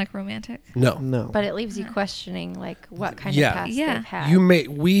that wasn't like romantic. No. No. But it leaves you questioning, like, what kind Yeah. of past Yeah. they've had.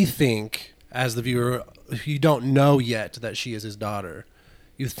 We think, as the viewer, you don't know yet that she is his daughter.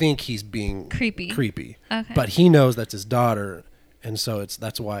 You think he's being Creepy. Okay. But he knows that's his daughter, and so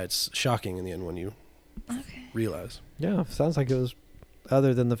that's why it's shocking in the end when you Okay. realize. Yeah, sounds like it was,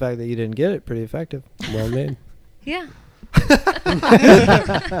 other than the fact that you didn't get it, pretty effective. Well made. Yeah.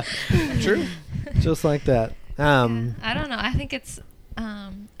 True. Just like that. I don't know. I think it's.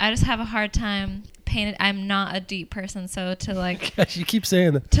 I just have a hard time painting. I'm not a deep person, so to like Gosh, you keep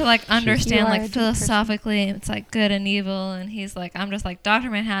saying that. to like You understand are a like deep person. philosophically, it's like good and evil, and he's like, I'm just like, Dr.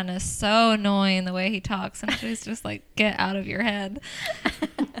 Manhattan is so annoying the way he talks, and she's just like, get out of your head.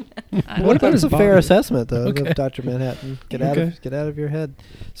 What about his a fair body? assessment, though, Okay. of Dr. Manhattan? Get Okay. out of your head.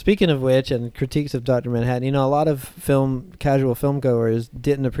 Speaking of which, and critiques of Dr. Manhattan, a lot of casual film goers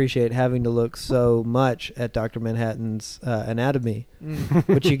didn't appreciate having to look so much at Dr. Manhattan's anatomy,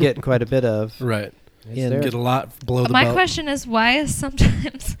 which you get quite a bit of. Right. In- Get a lot below the My belt. question is, why is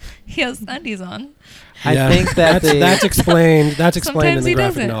sometimes he has undies on? I think that that's explained. That's explained in Sometimes the he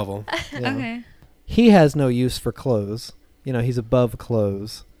graphic doesn't. novel. Yeah. Okay. He has no use for clothes. He's above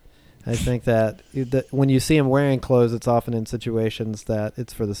clothes. I think that when you see him wearing clothes, it's often in situations that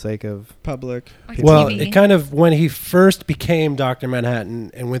it's for the sake of. Public. Like Well, TV. it kind of, when he first became Dr. Manhattan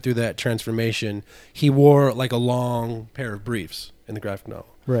and went through that transformation, he wore like a long pair of briefs in the graphic novel.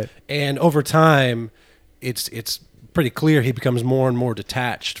 Right. And over time, it's pretty clear he becomes more and more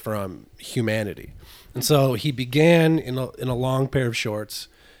detached from humanity. And so he began in a long pair of shorts,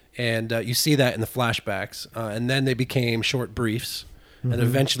 and you see that in the flashbacks. And then they became short briefs, and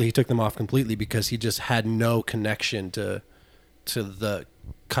eventually he took them off completely because he just had no connection to the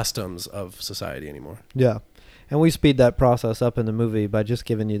customs of society anymore. Yeah. And we speed that process up in the movie by just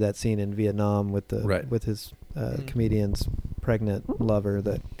giving you that scene in Vietnam with with his comedian's pregnant lover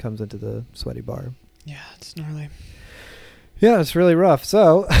that comes into the sweaty bar. Yeah, it's gnarly. Yeah, it's really rough.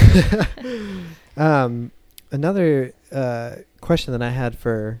 So, another question that I had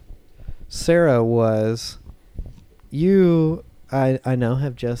for Sarah was, I know,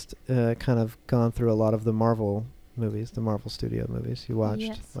 have just kind of gone through a lot of the Marvel movies, the Marvel Studio movies. You watched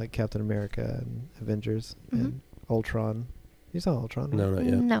Yes. like Captain America and Avengers Mhm. and Ultron. You saw Ultron? No, not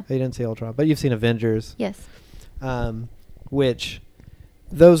yet. No. Oh, you didn't see Ultron, but you've seen Avengers, Yes. which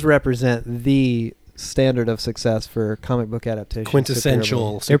those represent the standard of success for comic book adaptation.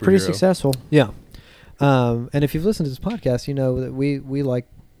 Quintessential They're pretty superhero. successful. Yeah. And if you've listened to this podcast, you know that we like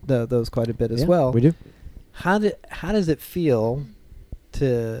those quite a bit as Yeah, well. We do. How does it feel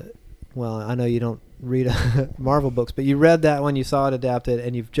to? Well, I know you don't read Marvel books, but you read that one, you saw it adapted,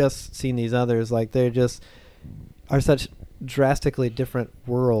 and you've just seen these others. Like, they just are such drastically different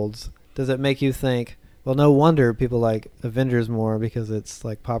worlds. Does it make you think, well, no wonder people like Avengers more because it's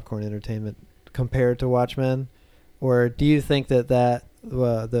like popcorn entertainment compared to Watchmen? Or do you think that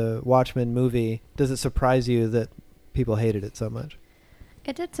the Watchmen movie, does it surprise you that people hated it so much?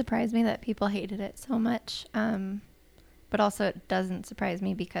 It did surprise me that people hated it so much. But also it doesn't surprise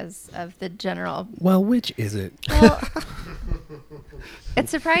me because of the general... Well, which is it? Well,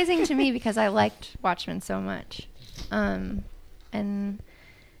 it's surprising to me because I liked Watchmen so much. And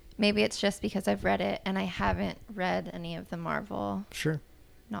maybe it's just because I've read it and I haven't read any of the Marvel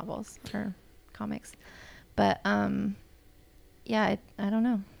novels or comics. But, yeah, I don't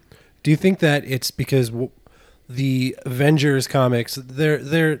know. Do you think that it's because the Avengers comics,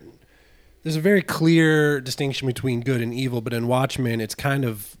 they're there's a very clear distinction between good and evil, but in Watchmen, it's kind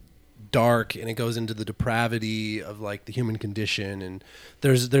of dark and it goes into the depravity of like the human condition, and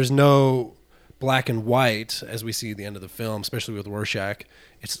there's no black and white as we see at the end of the film, especially with Rorschach.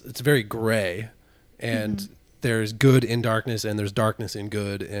 It's very gray, and there's good in darkness and there's darkness in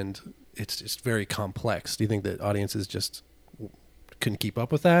good, and it's very complex. Do you think that audiences just couldn't keep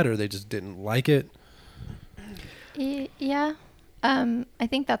up with that, or they just didn't like it? Yeah. I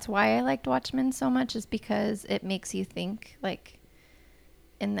think that's why I liked Watchmen so much, is because it makes you think, like,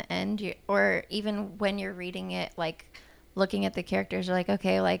 in the end, or even when you're reading it, like, looking at the characters, you're like,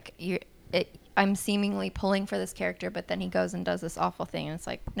 okay, like, I'm seemingly pulling for this character, but then he goes and does this awful thing, and it's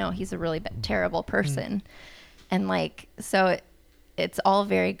like, no, he's a really terrible person. And, like, so it's all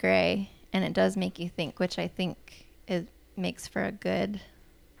very gray, and it does make you think, which I think it makes for a good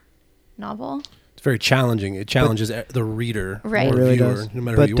novel. It's very challenging. It challenges the reader, right? Or really viewer, does. no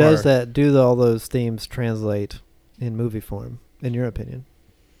matter But who you are. do all those themes translate in movie form, in your opinion?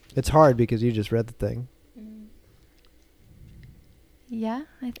 It's hard because you just read the thing. Yeah,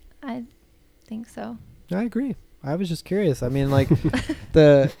 I think so. I agree. I was just curious. I mean, like,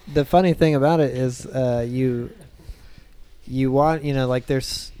 the funny thing about it is you want, you know, like,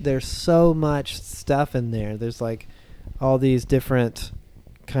 there's so much stuff in there. There's like all these different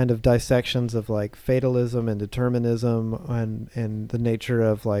kind of dissections of like fatalism and determinism and the nature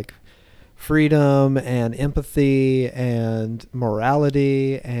of like freedom and empathy and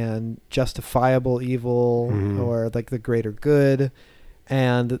morality and justifiable evil or like the greater good,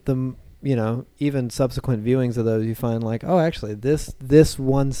 and the, you know, even subsequent viewings of those, you find like, oh, actually this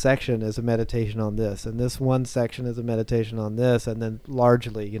one section is a meditation on this, and this one section is a meditation on this, and then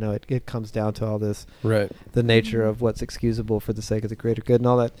largely, you know, it comes down to all this, right, the nature of what's excusable for the sake of the greater good and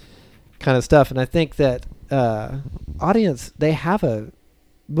all that kind of stuff. And I think that audience, they have a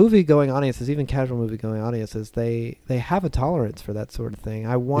movie-going audiences, even casual movie-going audiences, they have a tolerance for that sort of thing.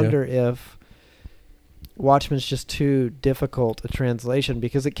 I wonder if Watchmen's just too difficult a translation,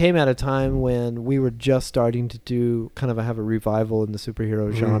 because it came at a time when we were just starting to do kind of have a revival in the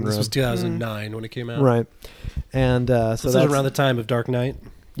superhero genre. This was 2009 when it came out, right? And so this is that's around the time of Dark Knight.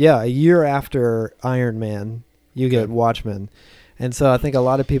 Yeah, a year after Iron Man, you get Watchmen, and so I think a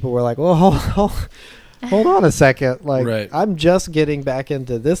lot of people were like, "Well, hold on a second, like, Right. I'm just getting back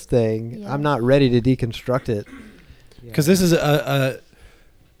into this thing. Yeah. I'm not ready to deconstruct it." Because this is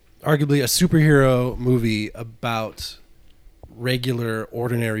arguably a superhero movie about regular,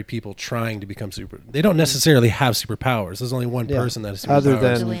 ordinary people trying to become They don't necessarily have superpowers. There's only one person that has superpowers. Other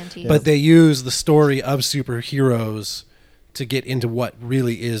than, Vigilante. But they use the story of superheroes to get into what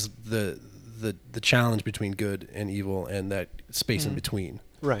really is the challenge between good and evil and that space in between.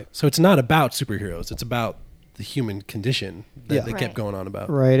 right. So it's not about superheroes. It's about the human condition that they kept Right. going on about.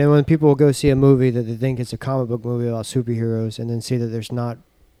 Right, and when people go see a movie that they think it's a comic book movie about superheroes, and then see that there's not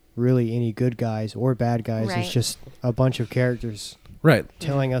really any good guys or bad guys, Right. it's just a bunch of characters Right.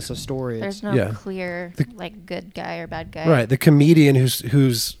 telling us a story. There's no Yeah. clear like good guy or bad guy. Right. The comedian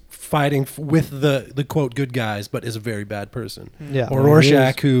who's fighting with the quote good guys, but is a very bad person. Yeah. Or he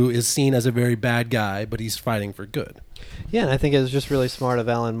Rorschach, is. who is seen as a very bad guy, but he's fighting for good. Yeah, and I think it was just really smart of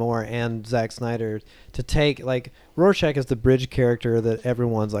Alan Moore and Zack Snyder to take, like, Rorschach is the bridge character that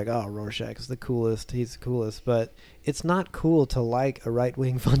everyone's like, oh, Rorschach is the coolest, he's the coolest, but it's not cool to like a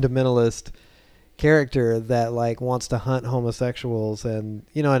right-wing fundamentalist character that, like, wants to hunt homosexuals, and,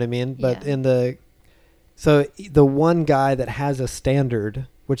 you know what I mean? But Yeah. so the one guy that has a standard,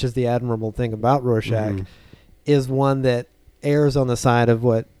 which is the admirable thing about Rorschach, is one that errs on the side of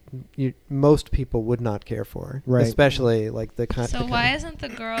what most people would not care for, Right. especially like the kind. So why isn't the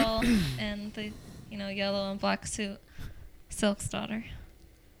girl in the yellow and black suit Silk's daughter?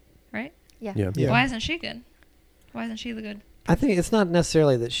 Right? Yeah. Yeah. Why isn't she good? Why isn't she the good? I think it's not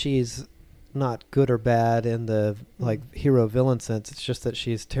necessarily that she's not good or bad in the like hero villain sense. It's just that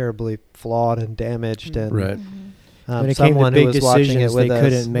she's terribly flawed and damaged, and Right. Mm-hmm. When it came to someone who big was watching it decisions, with they us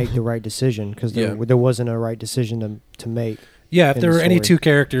couldn't make the right decision because Yeah. there wasn't a right decision to make. Yeah, if in there the were any story. two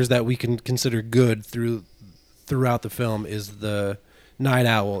characters that we can consider good throughout the film, is the Night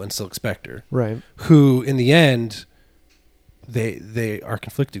Owl and Silk Spectre, right. who in the end they are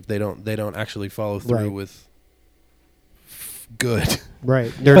conflicted. They don't actually follow through Right. with good.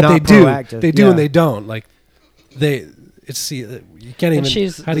 Right, they're But not they do. proactive. They do Yeah. and they don't. Like you can't And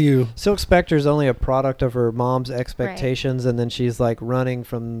even. How do you? Silk Spectre is only a product of her mom's expectations, and then she's like running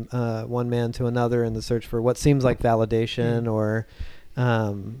from one man to another in the search for what seems like validation or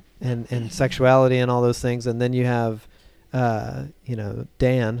and sexuality and all those things. And then you have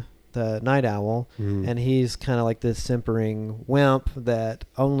Dan, the night owl, and he's kind of like this simpering wimp that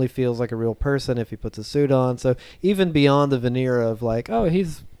only feels like a real person if he puts a suit on. So even beyond the veneer of like, oh,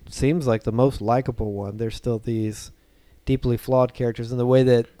 he's seems like the most likable one, there's still these deeply flawed characters, and the way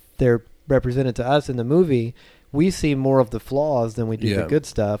that they're represented to us in the movie, we see more of the flaws than we do the good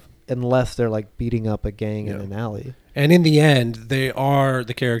stuff, unless they're like beating up a gang in an alley. And in the end, they are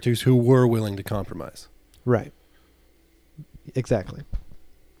the characters who were willing to compromise. Right. Exactly.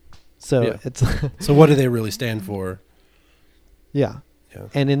 So it's so what do they really stand for? Yeah.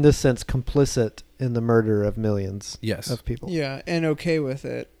 And in this sense, complicit in the murder of millions of people. Yeah, and okay with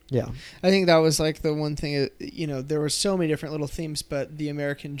it. Yeah. I think that was like the one thing, you know, there were so many different little themes, but the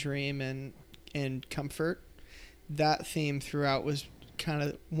American dream and comfort, that theme throughout was kind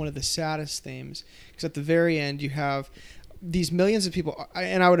of one of the saddest themes, because at the very end you have these millions of people,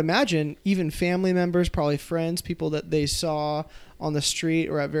 and I would imagine even family members, probably friends, people that they saw on the street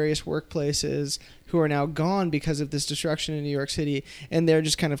or at various workplaces who are now gone because of this destruction in New York City, and they're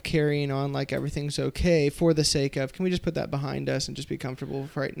just kind of carrying on like everything's okay for the sake of, can we just put that behind us and just be comfortable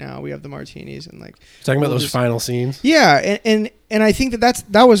right now? We have the martinis and like talking about those final scenes. Yeah, and I think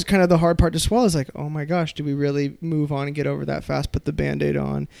that was kind of the hard part to swallow. Is like, oh my gosh, do we really move on and get over that fast? Put the Band-Aid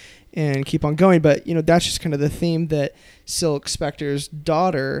on and keep on going. But you know, that's just kind of the theme that Silk Spectre's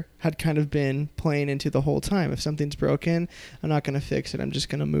daughter had kind of been playing into the whole time. If something's broken, I'm not going to fix it. I'm just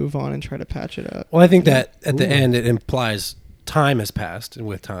going to move on and try to patch it up. Well, I think that at the end it implies time has passed, and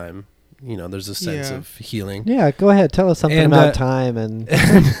with time, you know, there's a sense of healing. Yeah, go ahead, tell us something about time and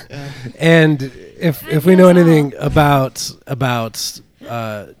and if we know anything about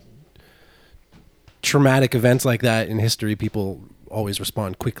traumatic events like that in history, people always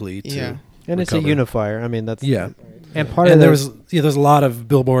respond quickly to and recover. It's a unifier. I mean, that's and part of there's a lot of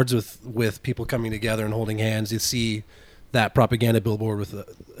billboards with people coming together and holding hands. You see that propaganda billboard with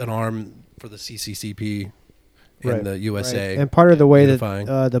an arm for the CCCP in the USA. And part of the way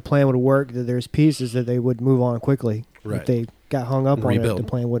that the plan would work, that there's peace, is that they would move on quickly. If they got hung up on it, the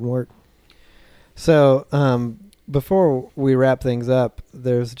plan wouldn't work. So before we wrap things up,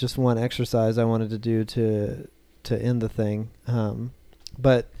 there's just one exercise I wanted to do to end the thing.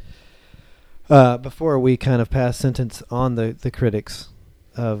 But before we kind of pass sentence on the critics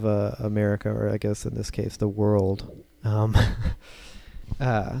of America, or I guess in this case the world,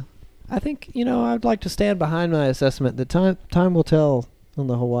 I think, you know, I'd like to stand behind my assessment that time will tell on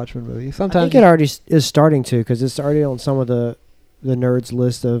the whole Watchmen movie. Sometimes I think it already is starting to, because it's already on some of the nerds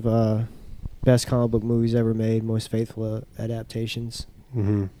list of best comic book movies ever made, most faithful adaptations.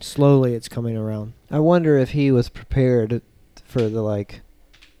 Mm-hmm. Slowly it's coming around. I wonder if he was prepared for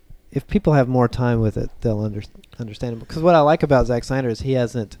if people have more time with it, they'll understand it. Because what I like about Zack Snyder is he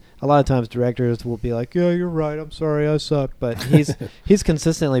hasn't. A lot of times directors will be like, "Yeah, you're right. I'm sorry, I suck." But he's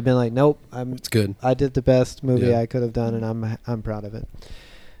consistently been like, "Nope, it's good. I did the best movie I could have done, and I'm proud of it."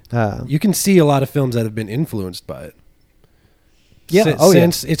 You can see a lot of films that have been influenced by it. Yeah.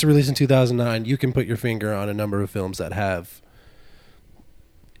 Since its release in 2009, you can put your finger on a number of films that have,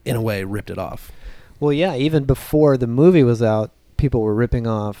 in a way, ripped it off. Well, yeah. Even before the movie was out, people were ripping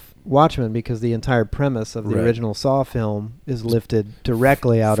off Watchmen because the entire premise of the original Saw film is lifted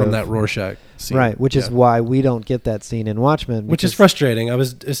directly out from of that Rorschach scene. Right, which is why we don't get that scene in Watchmen. Which is frustrating.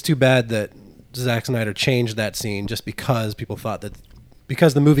 It's too bad that Zack Snyder changed that scene just because people thought that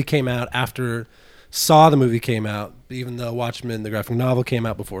because the movie came out after Saw the movie came out, even though Watchmen, the graphic novel, came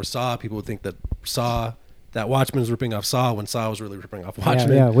out before Saw, people would think that Watchmen was ripping off Saw when Saw was really ripping off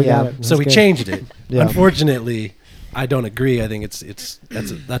Watchmen. Yeah, we got it. So we changed it. Unfortunately, I don't agree. I think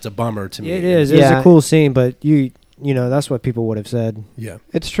that's a bummer to me. It is. It's a cool scene, but you know that's what people would have said. Yeah,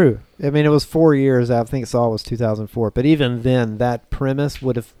 it's true. I mean, it was 4 years. I think Saw was 2004, but even then, that premise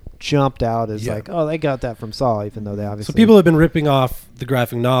would have jumped out as like, oh, they got that from Saw, even though they obviously. So people have been ripping off the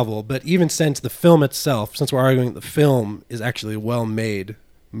graphic novel, but even since the film itself, since we're arguing the film is actually a well-made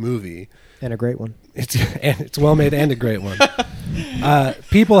movie and a great one, it's well made and a great one.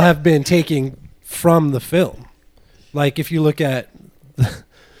 People have been taking from the film. Like if you look at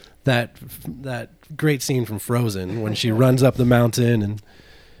that great scene from Frozen when she runs up the mountain and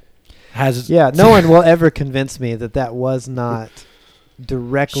has no one will ever convince me that was not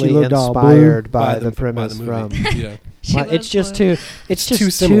directly inspired by the premise from. It's just too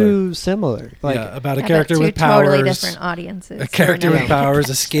similar. Like about a character with powers, totally different audiences. A character with powers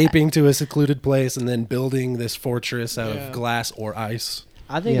escaping to a secluded place and then building this fortress out of glass or ice.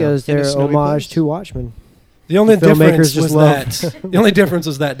 I think it was their homage to Watchmen. The only difference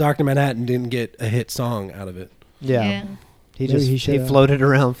was that Dr. Manhattan didn't get a hit song out of it. Yeah. He floated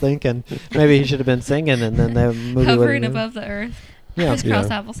around thinking maybe he should have been singing, and then the movie hovering above the earth. Yeah. Crisscross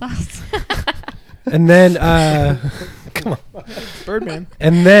applesauce. And then, come on. Birdman.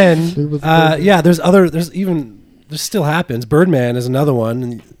 And then, It was Birdman. yeah, this still happens. Birdman is another one.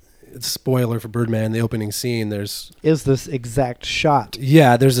 And it's a spoiler for Birdman, the opening scene. There's this exact shot.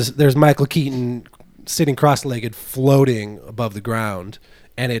 there's Michael Keaton sitting cross-legged, floating above the ground,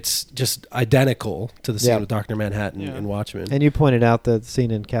 and it's just identical to the scene Yeah. with Dr. Manhattan Yeah. in Watchmen. And you pointed out the scene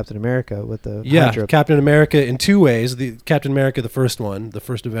in Captain America with the Yeah, Hydra. Captain America in two ways. The Captain America, the first one, the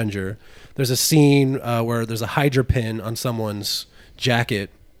first Avenger. There's a scene where there's a Hydra pin on someone's jacket,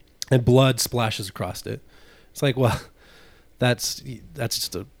 and blood splashes across it. It's like, well, that's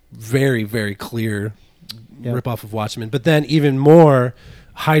just a very, very clear ripoff of Watchmen. But then even more,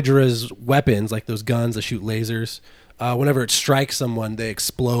 Hydra's weapons, like those guns that shoot lasers, whenever it strikes someone, they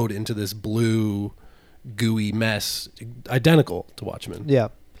explode into this blue, gooey mess, identical to Watchmen. Yeah.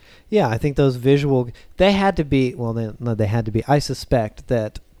 Yeah, I think those visual, they had to be, they had to be. I suspect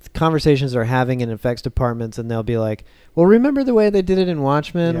that conversations are having in effects departments, and they'll be like, well, remember the way they did it in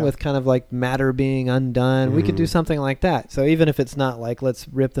Watchmen with kind of like matter being undone? We could do something like that. So even if it's not like, let's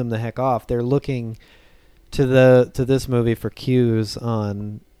rip them the heck off, they're looking to this movie for cues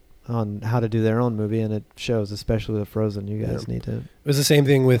on how to do their own movie, and it shows, especially with Frozen. You guys need to. It was the same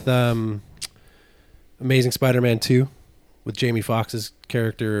thing with Amazing Spider-Man 2 with Jamie Foxx's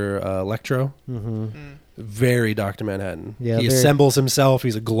character Electro. Mm-hmm. Very Dr. Manhattan. Yeah, he very- assembles himself.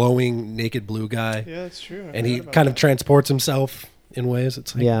 He's a glowing, naked blue guy. Yeah, that's true. And he kind of transports himself in ways.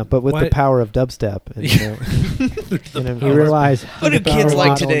 It's like, Yeah, but with why- the power of dubstep. And, You realize What do kids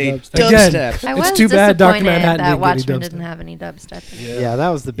like today? Again, Dubstep. I It's was too bad Dr. disappointed Manhattan that didn't get any Watchmen dubstep. didn't have any dubstep. In it. yeah, that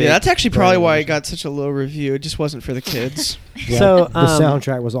was the big. Yeah, that's actually probably why it brand. got such a low review. It just wasn't for the kids. So the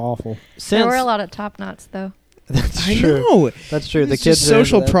soundtrack was awful. There were a lot of top knots though. That's I true. know. That's true. The It's kids just are into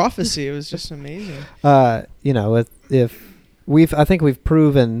social that. prophecy. It was just amazing. I think we've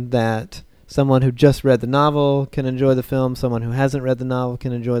proven that someone who just read the novel can enjoy the film, someone who hasn't read the novel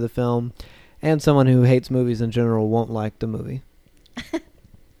can enjoy the film, and someone who hates movies in general won't like the movie.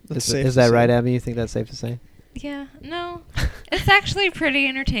 Is that right, Abby? You think that's safe to say? Yeah, no. It's actually pretty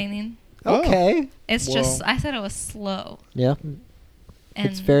entertaining. Oh. Okay. It's Well. just, I said it was slow. Yeah. And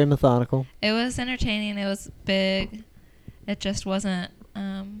It's very methodical. it was entertaining. It was big. It just wasn't,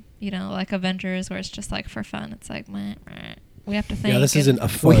 like Avengers where it's just like for fun. It's like, meh, meh. We have to think. Yeah, this and- isn't a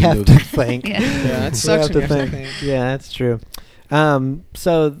fun We have movie. to think. Yeah. Yeah, it We sucks have when to you have to think. think. Yeah, that's true.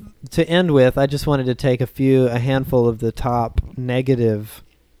 So to end with, I just wanted to take a handful of the top negative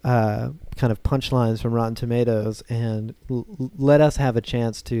kind of punchlines from Rotten Tomatoes and let us have a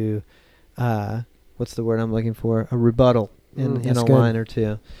chance to, what's the word I'm looking for? A rebuttal in That's a good. line or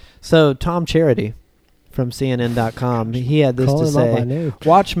two. So Tom Charity from CNN.com, he had this Call to him out by say, name.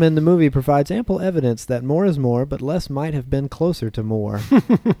 Watchmen, the movie, provides ample evidence that more is more, but less might have been closer to more.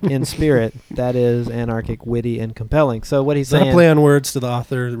 In spirit, that is anarchic, witty, and compelling. So what he's Is that a saying... play on words to the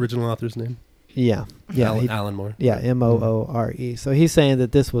author, the original author's name? Yeah. Alan Moore. Yeah, Moore. So he's saying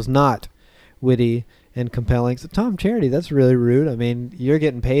that this was not witty and compelling. So Tom Charity, that's really rude. I mean, you're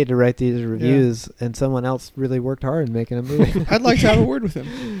getting paid to write these reviews, and someone else really worked hard in making a movie. I'd like to have a word with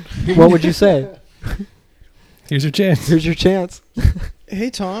him. What would you say? Here's your chance. Here's your chance. Hey,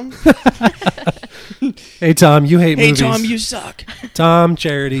 Tom. Hey, Tom, you hate Hey, movies. Tom, you suck. Tom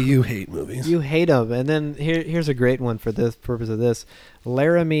Charity, you hate movies. You hate them. And then here's a great one for this purpose of this.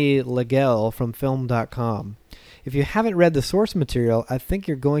 Laramie Legel from film.com. If you haven't read the source material, I think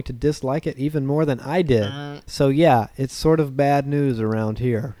you're going to dislike it even more than I did. So yeah, it's sort of bad news around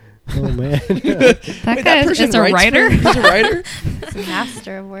here. Oh man. That guy is a writes writer. for- He's a writer. It's a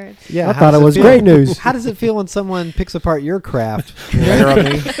master of words. Yeah, I how thought does it was feel? great news. How does it feel when someone picks apart your craft?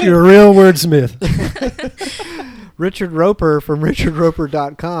 Laramie? You're a real wordsmith. Richard Roper from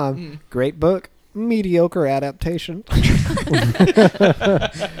richardroper.com. Mm. Great book. Mediocre adaptation. I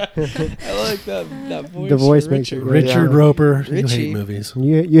like that voice. The voice for makes it Richard. great. Richard Yeah. Roper, you Richie. hate movies.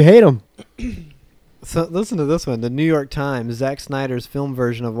 You hate them. So listen to this one. The New York Times, Zack Snyder's film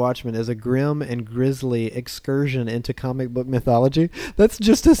version of Watchmen is a grim and grisly excursion into comic book mythology. That's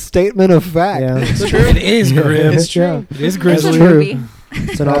just a statement of fact. Yeah. It's true. It is grim. It's true. It is It's a grisly. true. movie.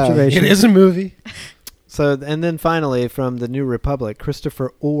 It's an Uh, observation. It is a movie. So, and then finally from the New Republic,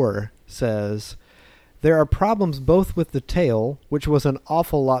 Christopher Orr says, there are problems both with the tale, which was an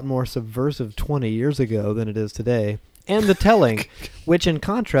awful lot more subversive 20 years ago than it is today, and the telling, which in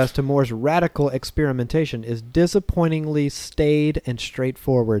contrast to Moore's radical experimentation is disappointingly staid and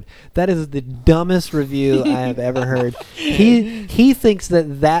straightforward. That is the dumbest review I have ever heard. He thinks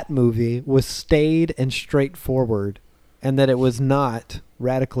that movie was staid and straightforward, and that it was not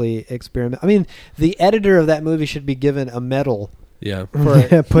radically experiment. I mean, the editor of that movie should be given a medal Yeah.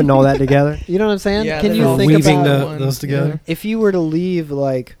 For Putting all that together. you know what I'm saying? Yeah, Can they're you all think weaving about those together? if you were to leave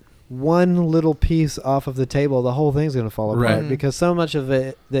like one little piece off of the table, the whole thing's going to fall apart Right. because so much of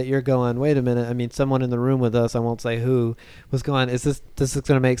it that you're going, wait a minute. I mean, someone in the room with us, I won't say who, was going, is this going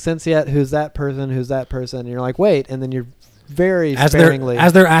to make sense yet? Who's that person? Who's that person? And you're like, wait, and then you're very sparingly.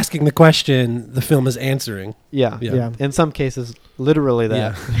 As they're asking the question, the film is answering. Yeah. Yeah. In some cases, literally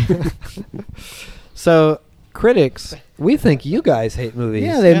that. Yeah. So, critics, we think you guys hate movies.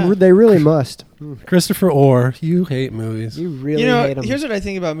 Yeah, Yeah. they really must. Christopher Orr, you hate movies. You really You know, hate them. here's what I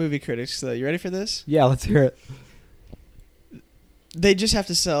think about movie critics, though. You ready for this? Yeah, let's hear it. They just have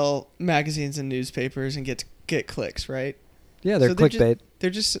to sell magazines and newspapers and get clicks, right? Yeah, they're So clickbait. They're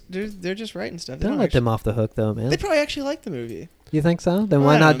just writing stuff. They Don't don't let actually, them off the hook, though, man. They probably actually like the movie. You think so? Then Well,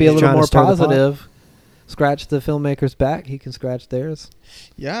 why I not don't be a know. little Trying to more stir the pot? positive? Scratch the filmmaker's back. He can scratch theirs.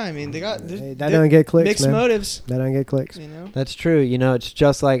 Yeah, I mean, they got Hey, that don't get clicks, mixed man. motives. That don't get clicks. You know, That's true. You know, it's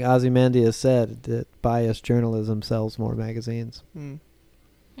just like Ozymandias said that biased journalism sells more magazines. Hmm.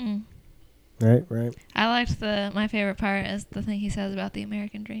 Mm. Right. I liked my favorite part is the thing he says about the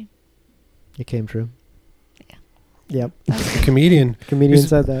American dream. It came true. Yep. The comedian. Comedian Is-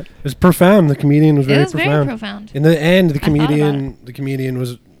 said that. It was profound. The comedian was It very was profound. very profound. In the end, I thought about the comedian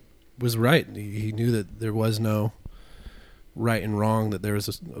was right. He knew that there was no right and wrong. That there was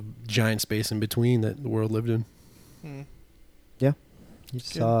a giant space in between that the world lived in. Hmm. You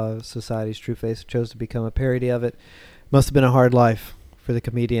saw society's true face, chose to become a parody of it. Must have been a hard life for the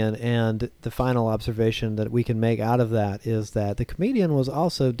comedian. And the final observation that we can make out of that is that the comedian was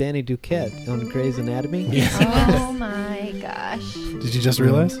also Danny Duquette on Grey's Anatomy. Oh my gosh. Did you just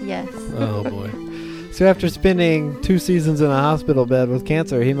realize? Yes. Oh boy. So after spending 2 seasons in a hospital bed with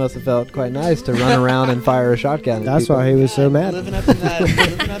cancer, he must have felt quite nice to run around and fire a shotgun at That's people. why he was so mad. Living up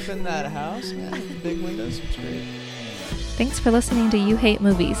in that house, man. Big windows. It's great. Thanks for listening to You Hate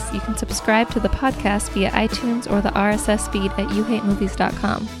Movies. You can subscribe to the podcast via iTunes or the RSS feed at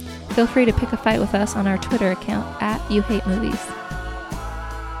youhatemovies.com. Feel free to pick a fight with us on our Twitter account at YouHateMovies.